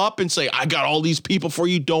show up and say, I got all these people for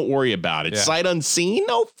you. Don't worry about it. Yeah. Sight unseen?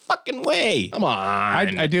 No fucking way. Come on.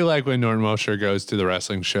 I do like when Norton Wilshire goes to the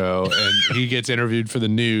wrestling show and he gets interviewed for the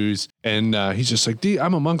news and he's just like,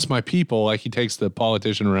 I'm amongst my people. Like he takes the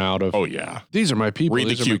politician route of, oh yeah, these are my people. Read the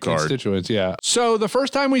These are cue my card. constituents. Yeah. So the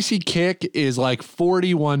first time we see Kick is like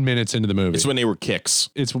 41 minutes into the movie. It's when they were Kicks.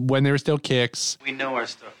 It's when they were still Kicks. We know our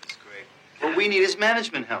stuff is great. What we need is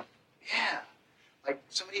management help. Yeah. Like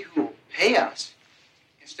somebody who will pay us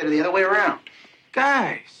instead of the other way around.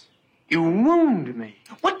 Guys, you wound me.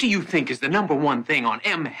 What do you think is the number one thing on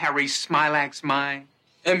M. Harry Smilak's mind?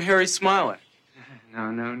 M. Harry Smilac.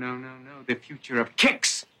 No. The future of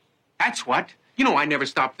Kicks. That's what. You know, I never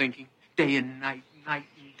stop thinking. Day and night and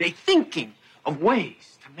day. Thinking of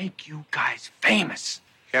ways to make you guys famous.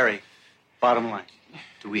 Harry, bottom line.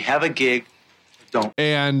 Do we have a gig? Don't.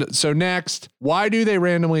 And so next, why do they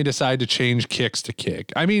randomly decide to change Kicks to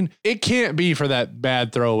Kick? I mean, it can't be for that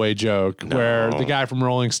bad throwaway joke where the guy from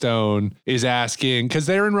Rolling Stone is asking, because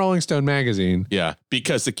they're in Rolling Stone magazine. Yeah,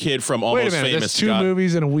 because the kid from Wait a Almost minute, Famous that's two got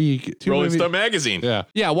movies in a week. Rolling movies. Stone magazine. Yeah.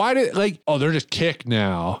 Yeah, why did, they're just Kick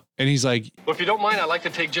now. And he's like, Well, if you don't mind, I'd like to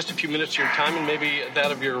take just a few minutes of your time and maybe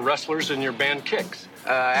that of your wrestlers and your band Kicks.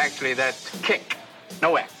 Actually, that's Kick.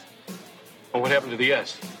 No S. Well, what happened to the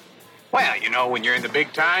S? Well, you know, when you're in the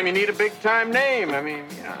big time, you need a big time name. I mean,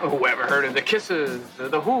 you know, whoever heard of the Kisses,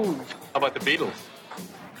 the Who's? How about the Beatles?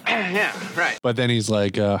 Yeah, right. but then he's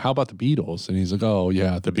like, how about the Beatles? And he's like, oh,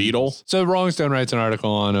 yeah, the Beatles. So Rolling Stone writes an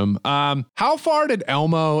article on him. How far did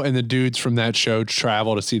Elmo and the dudes from that show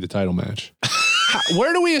travel to see the title match?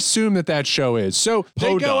 Where do we assume that show is? So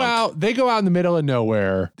they go out in the middle of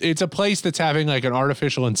nowhere. It's a place that's having like an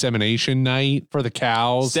artificial insemination night for the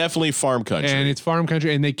cows. It's definitely farm country. And it's farm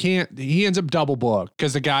country. And he ends up double booked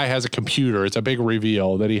because the guy has a computer. It's a big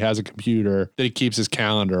reveal that he has a computer that he keeps his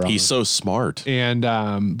calendar on. He's so smart. And,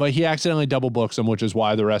 but he accidentally double books him, which is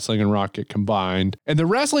why the wrestling and rock get combined. And the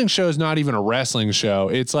wrestling show is not even a wrestling show.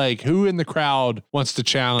 It's like who in the crowd wants to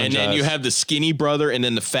challenge And then us? you have the skinny brother and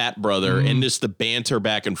then the fat brother and just the banter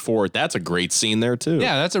back and forth. That's a great scene there too.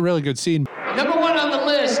 Yeah, that's a really good scene. Number one on the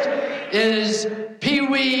list is Pee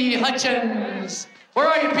Wee Hutchins. Where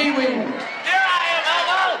are you, Pee Wee? Here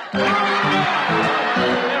I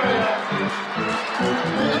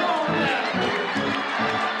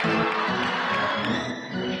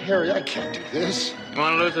Harry, I can't do this. You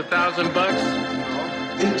want to lose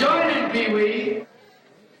 $1,000? And joining Pee-wee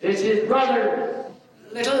is his brother,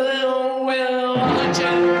 Little Will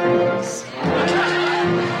Hutchins.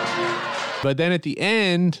 But then at the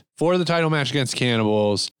end, for the title match against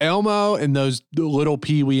Cannibals, Elmo and those little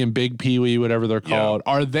Pee-wee and Big Pee-wee, whatever they're called,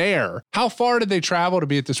 are there. How far did they travel to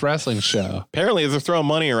be at this wrestling show? Apparently, they're throwing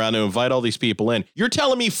money around to invite all these people in. You're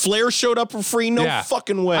telling me Flair showed up for free? No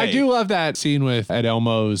fucking way. I do love that scene at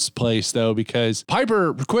Elmo's place, though, because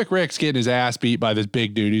Quick Rick's getting his ass beat by this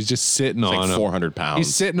big dude. He's just sitting on him. 400 pounds.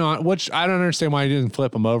 He's sitting on, which I don't understand why he didn't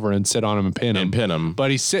flip him over and sit on him and pin him.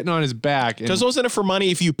 But he's sitting on his back. Because wasn't it for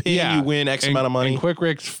money? If you pin, you win X amount of money. And Quick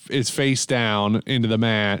Rick is face down into the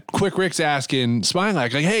mat. Quick Rick's asking Smiley,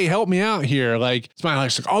 like, hey, help me out here. Like,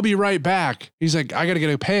 Smiley's like, I'll be right back. He's like, I got to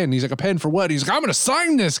get a pen. He's like, a pen for what? He's like, I'm going to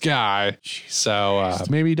sign this guy. So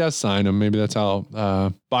maybe he does sign him. Maybe that's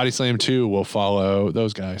how Body Slam 2 will follow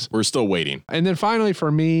those guys. We're still waiting. And then finally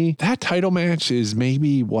for me, that title match is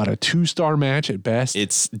maybe, a 2-star match at best.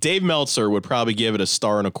 It's Dave Meltzer would probably give it a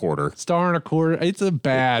 1.25 stars. It's a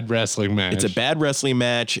bad wrestling match. It's a bad wrestling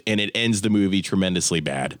match, and it ends the movie tremendously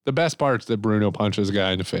bad. The best part's that Bruno punches a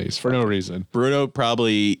guy in the face for no reason. Bruno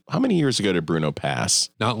probably, how many years ago did Bruno pass?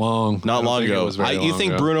 Not long. Not long ago. You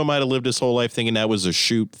think ago. Bruno might have lived his whole life thinking that was a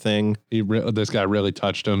shoot thing? This guy really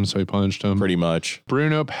touched him, so he punched him. Pretty much.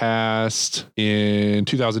 Bruno passed in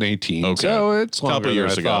 2018. Okay. So it's a couple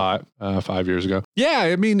years ago. 5 years ago. Yeah,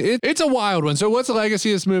 I mean, it's a wild one. So what's the legacy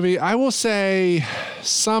of this movie? I will say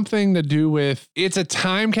something to do with, it's a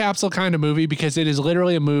time capsule kind of movie because it is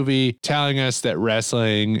literally a movie telling us that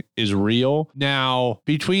wrestling is real. Now,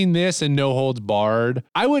 between this and No Holds Barred,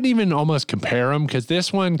 I wouldn't even almost compare them because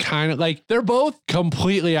this one kind of like, they're both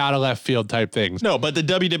completely out of left field type things. No, but the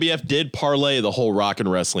WWF did parlay the whole rock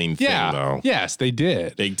and wrestling thing, though. Yes, they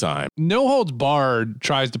did. Big time. No Holds Barred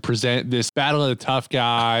tries to present this battle of the tough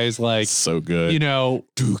guys, like so good,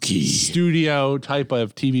 Dookie studio type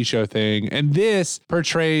of TV show thing. And this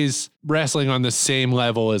portrays wrestling on the same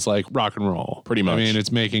level as like rock and roll. Pretty much. I mean,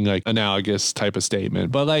 it's making like analogous type of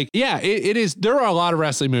statement, but like, yeah, it is. There are a lot of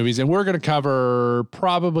wrestling movies, and we're going to cover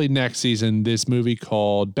probably next season this movie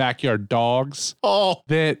called Backyard Dogs. Oh,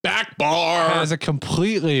 that back bar has a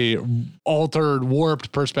completely altered,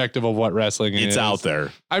 warped perspective of what wrestling is. It's out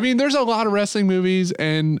there. I mean, there's a lot of wrestling movies,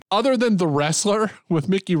 and other than The Wrestler with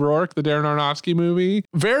Mickey Rourke, the Darren Aronofsky movie,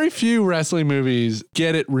 very few wrestling movies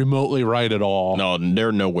get it remotely right at all. No,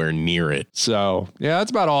 they're nowhere near it. So, yeah,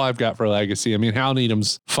 that's about all I've got for Legacy. I mean, Hal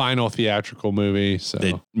Needham's final theatrical movie. So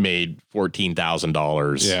it made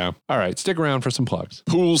 $14,000. Yeah. All right. Stick around for some plugs.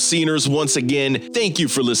 Pool Sceners, once again, thank you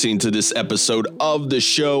for listening to this episode of the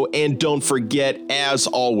show. And don't forget, as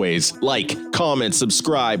always, like, comment,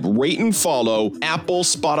 subscribe, rate, and follow Apple,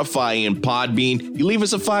 Spotify, and Podbean. You leave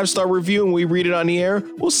us a 5-star review and we read it on the air,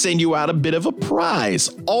 we'll send you out a bit of a prize.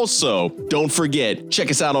 Also, don't forget, check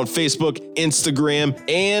us out on Facebook, Instagram,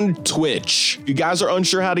 and Twitch. If you guys are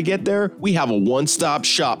unsure how to get there, we have a one-stop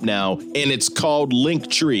shop now, and it's called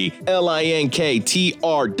Linktree,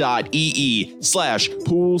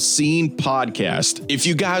 linktr.ee/Pool Scene Podcast. If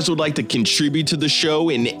you guys would like to contribute to the show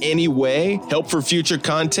in any way, help for future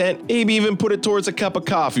content, maybe even put it towards a cup of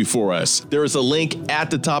coffee for us, there is a link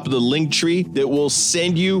at the top of the Linktree that will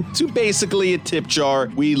send you to basically a tip jar.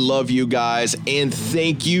 We love you guys, and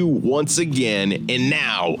thank you once again. And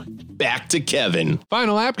now, back to Kevin.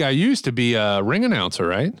 Final App Guy used to be a ring announcer,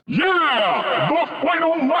 right? Yeah! The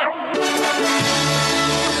final lap!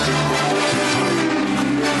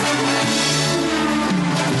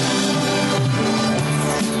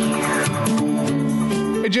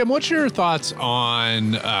 Hey, Jim, what's your thoughts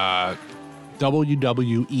on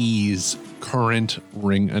WWE's current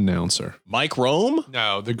ring announcer? Mike Rome?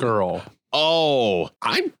 No, the girl. Oh,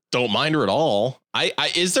 I don't mind her at all.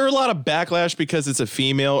 Is there a lot of backlash because it's a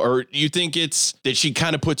female, or you think it's that she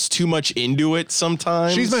kind of puts too much into it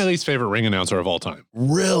sometimes? She's my least favorite ring announcer of all time.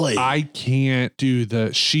 Really? I can't do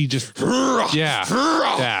That's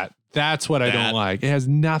what I don't like. It has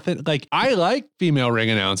nothing, like, I like female ring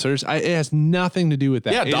announcers. It has nothing to do with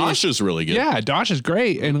that. Yeah, Dasha's really good. Yeah, Dasha's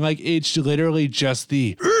great. And like, it's literally just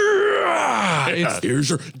the, here's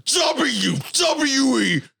your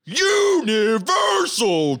WWE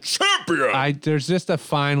Universal Champion. There's just a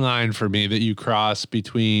fine line for me that you cross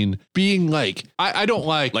between being like, I don't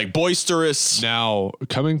like boisterous. Now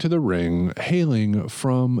coming to the ring, hailing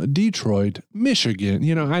from Detroit, Michigan.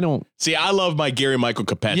 I don't see. I love my Gary Michael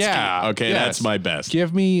Kopetsky. Yeah. Okay. Yes. That's my best.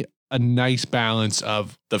 Give me a nice balance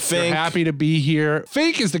of The Fink. You're happy to be here.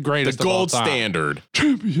 Fink is the greatest. The gold of all time. standard.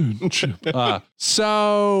 Championship.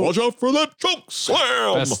 So watch out for that choke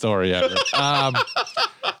slam. Best story ever.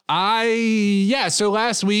 So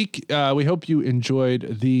last week, we hope you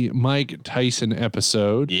enjoyed the Mike Tyson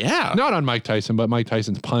episode. Yeah. Not on Mike Tyson, but Mike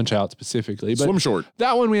Tyson's Punch Out specifically. But Swim short.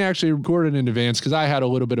 That one we actually recorded in advance because I had a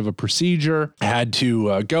little bit of a procedure. I had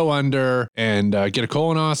to go under and get a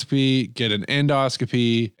colonoscopy, get an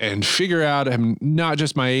endoscopy, and figure out not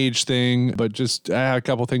just my age thing, but just I had a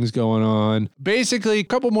couple things going on. Basically, a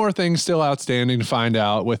couple more things still outstanding to find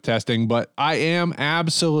out with testing, but I am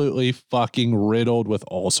absolutely fucking riddled with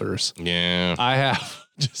ulcers. Yeah. I have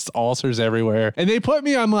just ulcers everywhere. And they put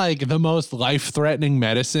me on like the most life-threatening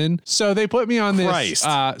medicine. So they put me on this.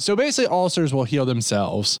 So basically ulcers will heal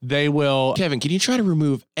themselves. They will. Kevin, can you try to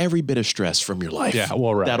remove every bit of stress from your life? Yeah,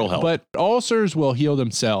 well, right. That'll help. But ulcers will heal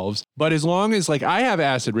themselves. But as long as like I have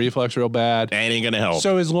acid reflux real bad. That ain't gonna help.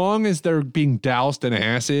 So as long as they're being doused in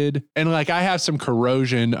acid and like I have some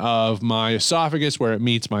corrosion of my esophagus where it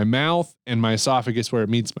meets my mouth and my esophagus where it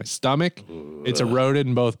meets my stomach. It's eroded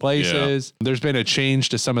in both places. Yeah. There's been a change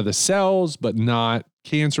to some of the cells, but not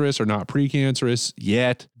cancerous or not precancerous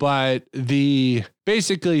yet. But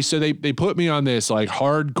basically, so they put me on this like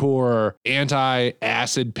hardcore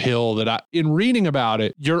anti-acid pill that in reading about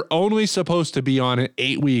it, you're only supposed to be on it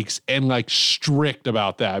 8 weeks and like strict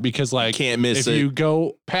about that because like can't miss if it. you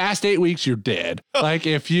go past 8 weeks, you're dead. But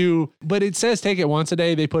it says take it once a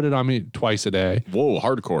day. They put it on me twice a day. Whoa,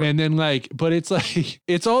 hardcore. And then but it's like,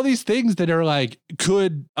 it's all these things that are like,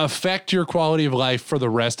 could affect your quality of life for the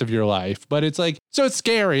rest of your life. But it's like, so it's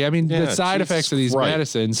scary. I mean, the side effects of these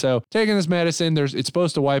medicines. So taking this medicine, it's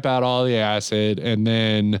supposed to wipe out all the acid and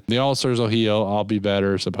then the ulcers will heal. I'll be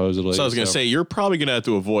better, supposedly. So I was going to say, you're probably going to have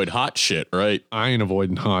to avoid hot shit, right? I ain't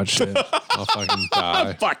avoiding hot shit. I'll fucking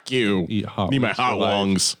die. Fuck you. Eat hot Need my hot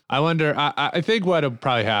lungs. I wonder, I think what'll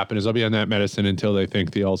probably happen is I'll be on that medicine until they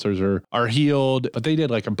think the ulcers are healed. But they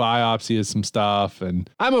did like a biopsy of some stuff and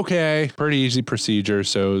I'm okay. Pretty easy procedure.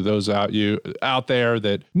 So those out there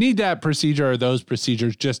that need that procedure or those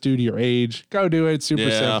procedures just due to your age, go do it. Super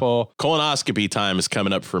simple. Colonoscopy time is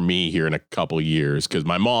coming up for me here in a couple years because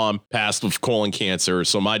my mom passed with colon cancer.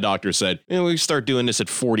 So my doctor said, we start doing this at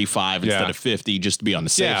 45 instead of 50 just to be on the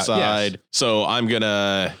safe side. Yes. So I'm going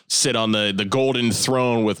to sit on the golden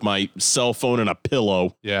throne with my cell phone and a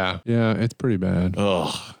pillow. Yeah. Yeah. It's pretty bad.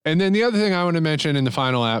 Ugh. And then the other thing I want to mention in the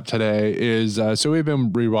final app today is, so we've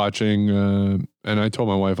been rewatching, and I told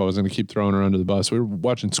my wife I was going to keep throwing her under the bus. We were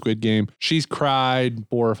watching Squid Game. She's cried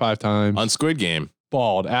 4 or 5 times. On Squid Game.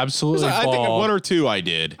 Bald, absolutely bald. I think 1 or 2 I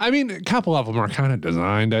did. I mean, a couple of them are kind of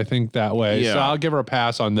designed, I think, that way. Yeah. So I'll give her a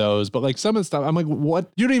pass on those. But like some of the stuff, I'm like, what?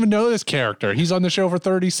 You don't even know this character. He's on the show for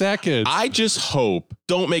 30 seconds. I just hope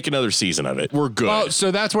don't make another season of it. We're good. Well,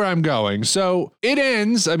 so that's where I'm going. So it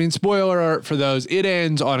ends. I mean, spoiler alert for those. It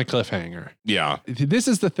ends on a cliffhanger. Yeah. This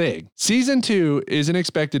is the thing. Season 2 isn't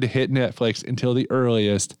expected to hit Netflix until the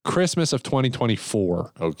earliest Christmas of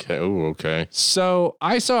 2024. Okay. Oh, okay. So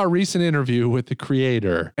I saw a recent interview with the creator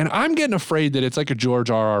and I'm getting afraid that it's like a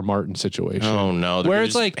George R.R. Martin situation. Oh no. Where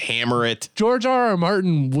it's like hammer it. George R.R.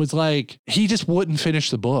 Martin was like, he just wouldn't finish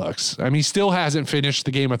the books. I mean, he still hasn't finished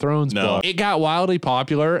the Game of Thrones book. It got wildly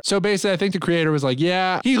popular. So basically I think the creator was like,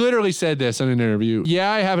 yeah, he literally said this in an interview.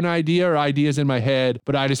 Yeah, I have an idea or ideas in my head,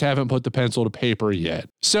 but I just haven't put the pencil to paper yet.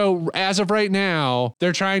 So as of right now,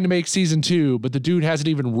 they're trying to make season 2, but the dude hasn't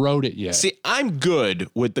even wrote it yet. See, I'm good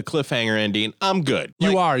with the cliffhanger ending. I'm good.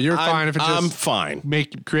 You are. You're fine if it's just I'm fine.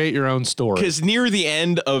 Create your own story. Because near the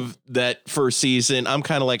end of that first season, I'm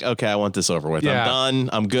kind of like, okay, I want this over with. Yeah. I'm done.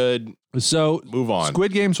 I'm good. So move on.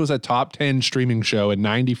 Squid Games was a top 10 streaming show in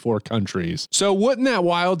 94 countries. So wouldn't that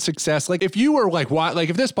wild success, like if you were like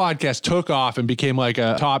if this podcast took off and became like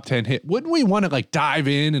a top 10 hit, wouldn't we want to like dive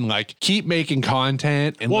in and like keep making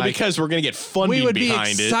content? And because we're going to get funding behind it. We would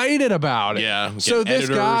be excited about it. Yeah. So this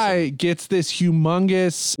guy gets this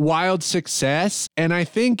humongous wild success. And I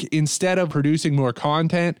think instead of producing more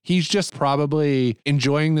content, he's just probably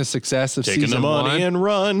enjoying the success of taking season the money 1 and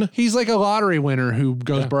run. He's like a lottery winner who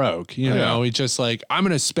goes broke. You know, he's just like, I'm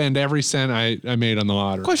going to spend every cent I made on the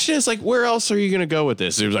lottery. Question is like, where else are you going to go with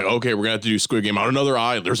this? He was like, okay, we're going to have to do Squid Game on another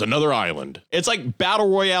island. There's another island. It's like Battle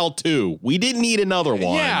Royale 2. We didn't need another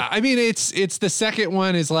one. Yeah. I mean, it's the second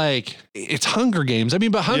one is like, it's Hunger Games. I mean,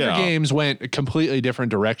 but Hunger Games went a completely different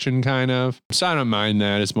direction kind of. So I don't mind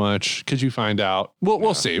that as much because you find out.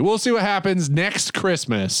 We'll see. We'll see what happens next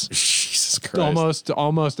Christmas. Jesus Christ.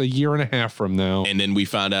 Almost a year and a half from now. And then we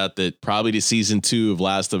found out that probably the season 2 of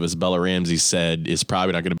Last of Us Bella Bella Ramsey said is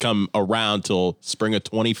probably not going to come around till spring of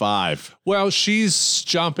 25. Well, she's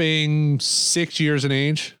jumping 6 years in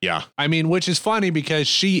age. Yeah. I mean, which is funny because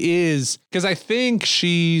I think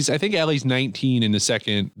Ellie's 19 in the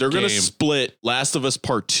second They're going to game. split Last of Us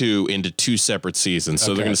Part 2 into 2 separate seasons.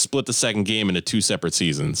 So they're Okay. going to split the second game into 2 separate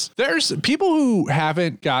seasons. There's people who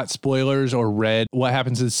haven't got spoilers or read what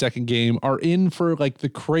happens in the second game are in for like the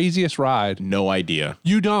craziest ride. No idea.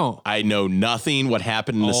 You don't. I know nothing what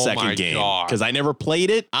happened in the second game because I never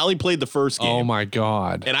played it. I only played the first game. Oh my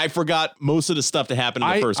God. And I forgot most of the stuff that happened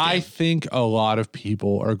in the first game. I think a lot of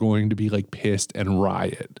people are going to be like pissed and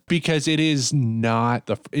riot because it is not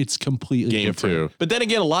it's completely game different. 2. But then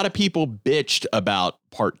again, a lot of people bitched about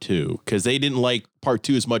Part 2 because they didn't like Part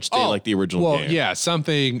 2 as much as they like the original game. Yeah,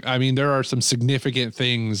 there are some significant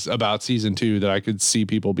things about season 2 that I could see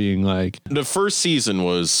people being like. The first season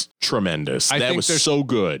was tremendous. That was so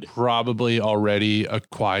good. Probably already a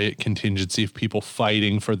quiet contingency of people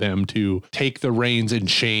fighting for them to take the reins and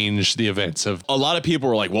change the events of. A lot of people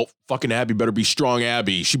were like, well, fucking Abby better be strong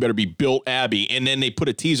Abby. She better be built Abby. And then they put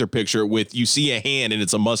a teaser picture with you see a hand and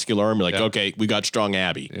it's a muscular arm. You're like, okay, we got strong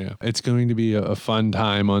Abby. Yeah, it's going to be a fun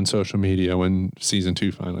time on social media when season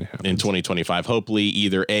 2 finally happens. In 2025. Hopefully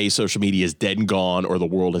either A, social media is dead and gone or the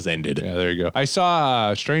world has ended. Yeah, there you go. I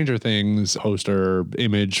saw Stranger Things poster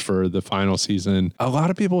image for the final season. A lot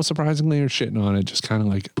of people surprisingly are shitting on it. Just kind of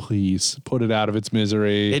like, please put it out of its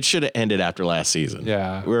misery. It should have ended after last season.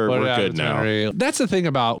 Yeah. We're good now. Misery. That's the thing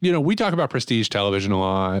about, we talk about prestige television a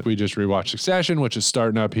lot. We just rewatched Succession, which is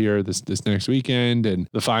starting up here this next weekend and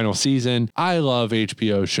the final season. I love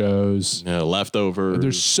HBO shows. Yeah, Leftovers.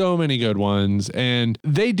 There's so many good ones and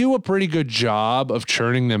they do a pretty good job of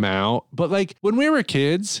churning them out. But like when we were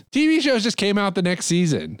kids, TV shows just came out the next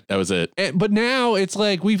season. That was it. But now it's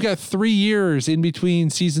like we've got 3 years in between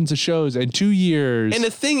seasons of shows and 2 years. And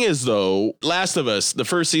the thing is, though, Last of Us, the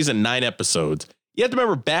first season, 9 episodes. You have to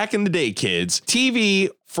remember back in the day, kids, TV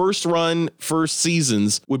first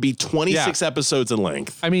seasons would be 26 episodes in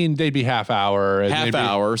length. I mean, they'd be half hour,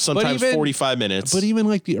 sometimes 45 minutes. But even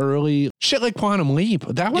like the early shit like Quantum Leap,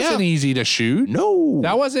 that wasn't easy to shoot. No.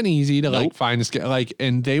 That wasn't easy to like find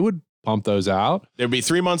and they would pump those out. There'd be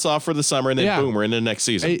 3 months off for the summer and then boom, we're into the next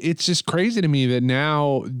season. It's just crazy to me that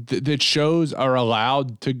now that shows are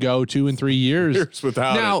allowed to go 2 and 3 years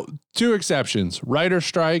without now. 2 exceptions. Writer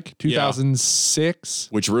strike, 2006.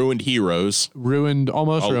 Which ruined Heroes. Ruined a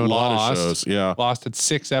lot Lost. of shows. Yeah. Lost at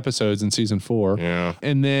 6 episodes in season 4. Yeah.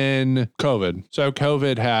 And then COVID. So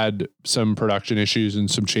COVID had some production issues and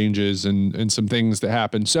some changes and some things that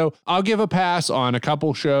happened. So I'll give a pass on a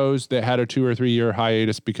couple shows that had a 2 or 3 year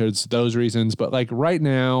hiatus because of those reasons. But like right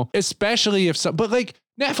now, especially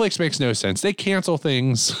Netflix makes no sense. They cancel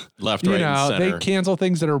things left, right, and center. They cancel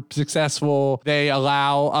things that are successful. They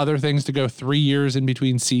allow other things to go 3 years in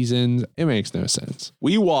between seasons. It makes no sense.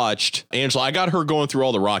 We watched Angela. I got her going through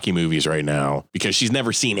all the Rocky movies right now because she's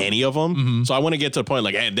never seen any of them. Mm-hmm. So I want to get to the point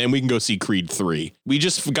like, and then we can go see Creed 3. We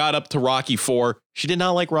just got up to Rocky 4. She did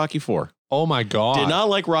not like Rocky 4. Oh my God. Did not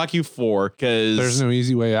like Rocky 4 because there's no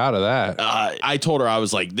easy way out of that. I told her, I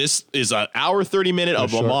was like, this is an hour, 30 minute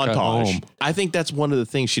of a montage. Home. I think that's one of the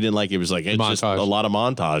things she didn't like. It was like, it's just a lot of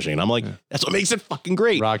montaging. I'm like, that's what makes it fucking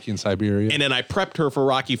great. Rocky in Siberia. And then I prepped her for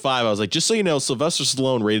Rocky 5. I was like, just so you know, Sylvester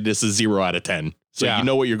Stallone rated this as 0 out of 10. So you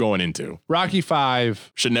know what you're going into. Rocky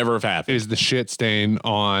 5 should never have happened. Is the shit stain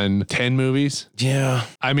on 10 movies. Yeah.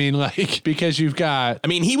 I mean, like, because you've got... I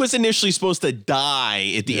mean, he was initially supposed to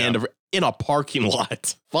die at the end of in a parking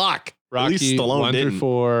lot. Fuck. Rocky, at least Stallone 1 didn't. through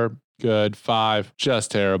 4, good. 5,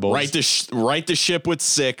 just terrible. Right the ship with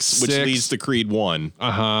 6, which leads to Creed 1.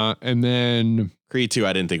 Uh-huh. And then... Creed 2,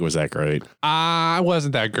 I didn't think was that great. I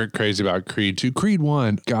wasn't that crazy about Creed 2. Creed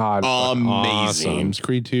 1, God, amazing. Awesome.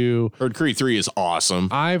 Creed 2. Heard Creed 3 is awesome.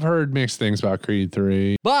 I've heard mixed things about Creed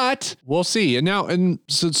 3, but we'll see. And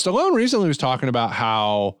so Stallone recently was talking about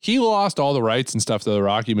how he lost all the rights and stuff to the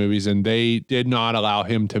Rocky movies, and they did not allow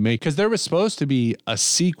him to make, because there was supposed to be a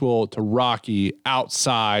sequel to Rocky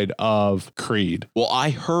outside of Creed. Well, I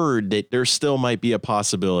heard that there still might be a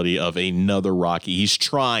possibility of another Rocky. He's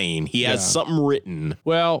trying. He has something written.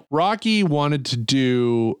 Well, Rocky wanted to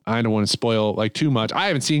do, I don't want to spoil like too much. I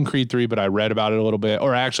haven't seen Creed 3, but I read about it a little bit.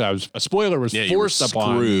 Or actually, a spoiler was forced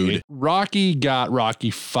upon me. Rocky got Rocky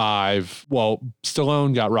 5. Well,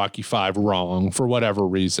 Stallone got Rocky 5 wrong for whatever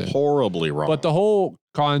reason. Horribly wrong. But the whole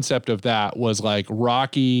concept of that was like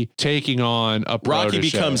Rocky taking on a protege.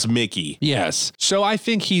 Rocky becomes Mickey. Yes. So I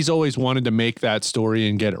think he's always wanted to make that story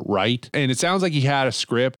and get it right. And it sounds like he had a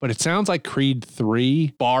script, but it sounds like Creed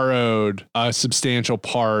 3 borrowed a substantial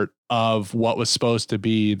part of what was supposed to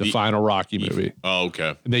be the final Rocky movie. Oh,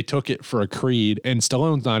 okay. And they took it for a Creed, and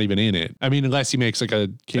Stallone's not even in it. I mean, unless he makes like a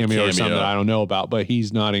cameo or something that I don't know about, but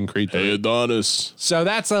he's not in Creed 3. Hey, Adonis. So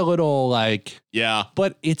that's a little like, yeah.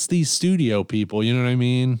 But it's these studio people, you know what I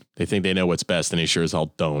mean? They think they know what's best, and they sure as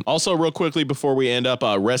hell don't. Also, real quickly before we end up,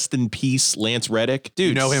 rest in peace, Lance Reddick. Dude,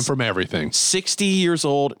 you know him from everything. 60 years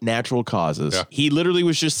old, natural causes. Yeah. He literally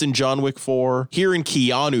was just in John Wick 4. Hearing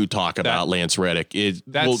Keanu talk about Lance Reddick,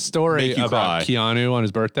 that will story make you about cry. Keanu on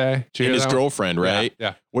his birthday. And his girlfriend, right?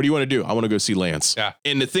 Yeah. What do you want to do? I want to go see Lance. Yeah.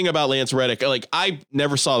 And the thing about Lance Reddick, like, I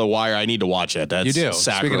never saw The Wire. I need to watch that. That's You do.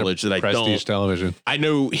 sacrilege that I don't. Prestige television. I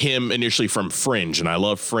know him initially from Fringe, and I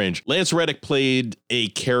love Fringe. Lance Reddick played a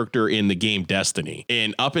character in the game Destiny,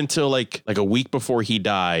 and up until like a week before he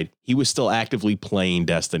died, he was still actively playing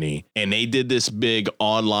Destiny. And they did this big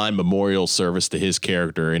online memorial service to his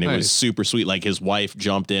character, and it was super sweet. Like, his wife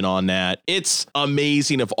jumped in on that. It's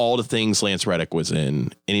amazing of all the things Lance Reddick was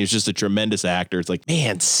in, and he was just a tremendous actor. It's like,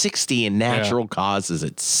 man, 60 in natural causes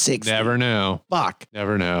at 60. Never know. Fuck.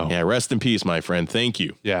 Never know. Yeah, rest in peace, my friend. Thank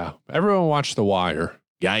you. Yeah. Everyone watch The Wire.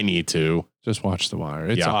 Yeah, I need to. Just watch The Wire.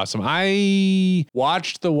 It's awesome. I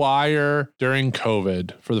watched The Wire during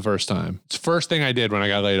COVID for the first time. It's the first thing I did when I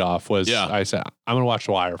got laid off was I said, I'm going to watch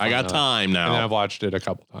The Wire. I got time now. And then I've watched it a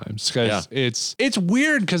couple times because it's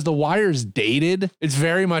weird because The Wire's dated. It's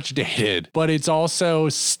very much dated, but it's also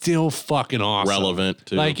still fucking awesome. Relevant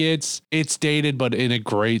too. Like it's dated, but in a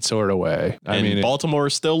great sort of way. I mean, Baltimore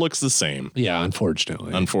still looks the same. Yeah,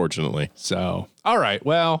 unfortunately. So, all right.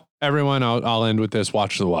 Well, everyone, I'll end with this.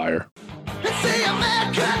 Watch The Wire. Say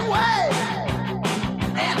America.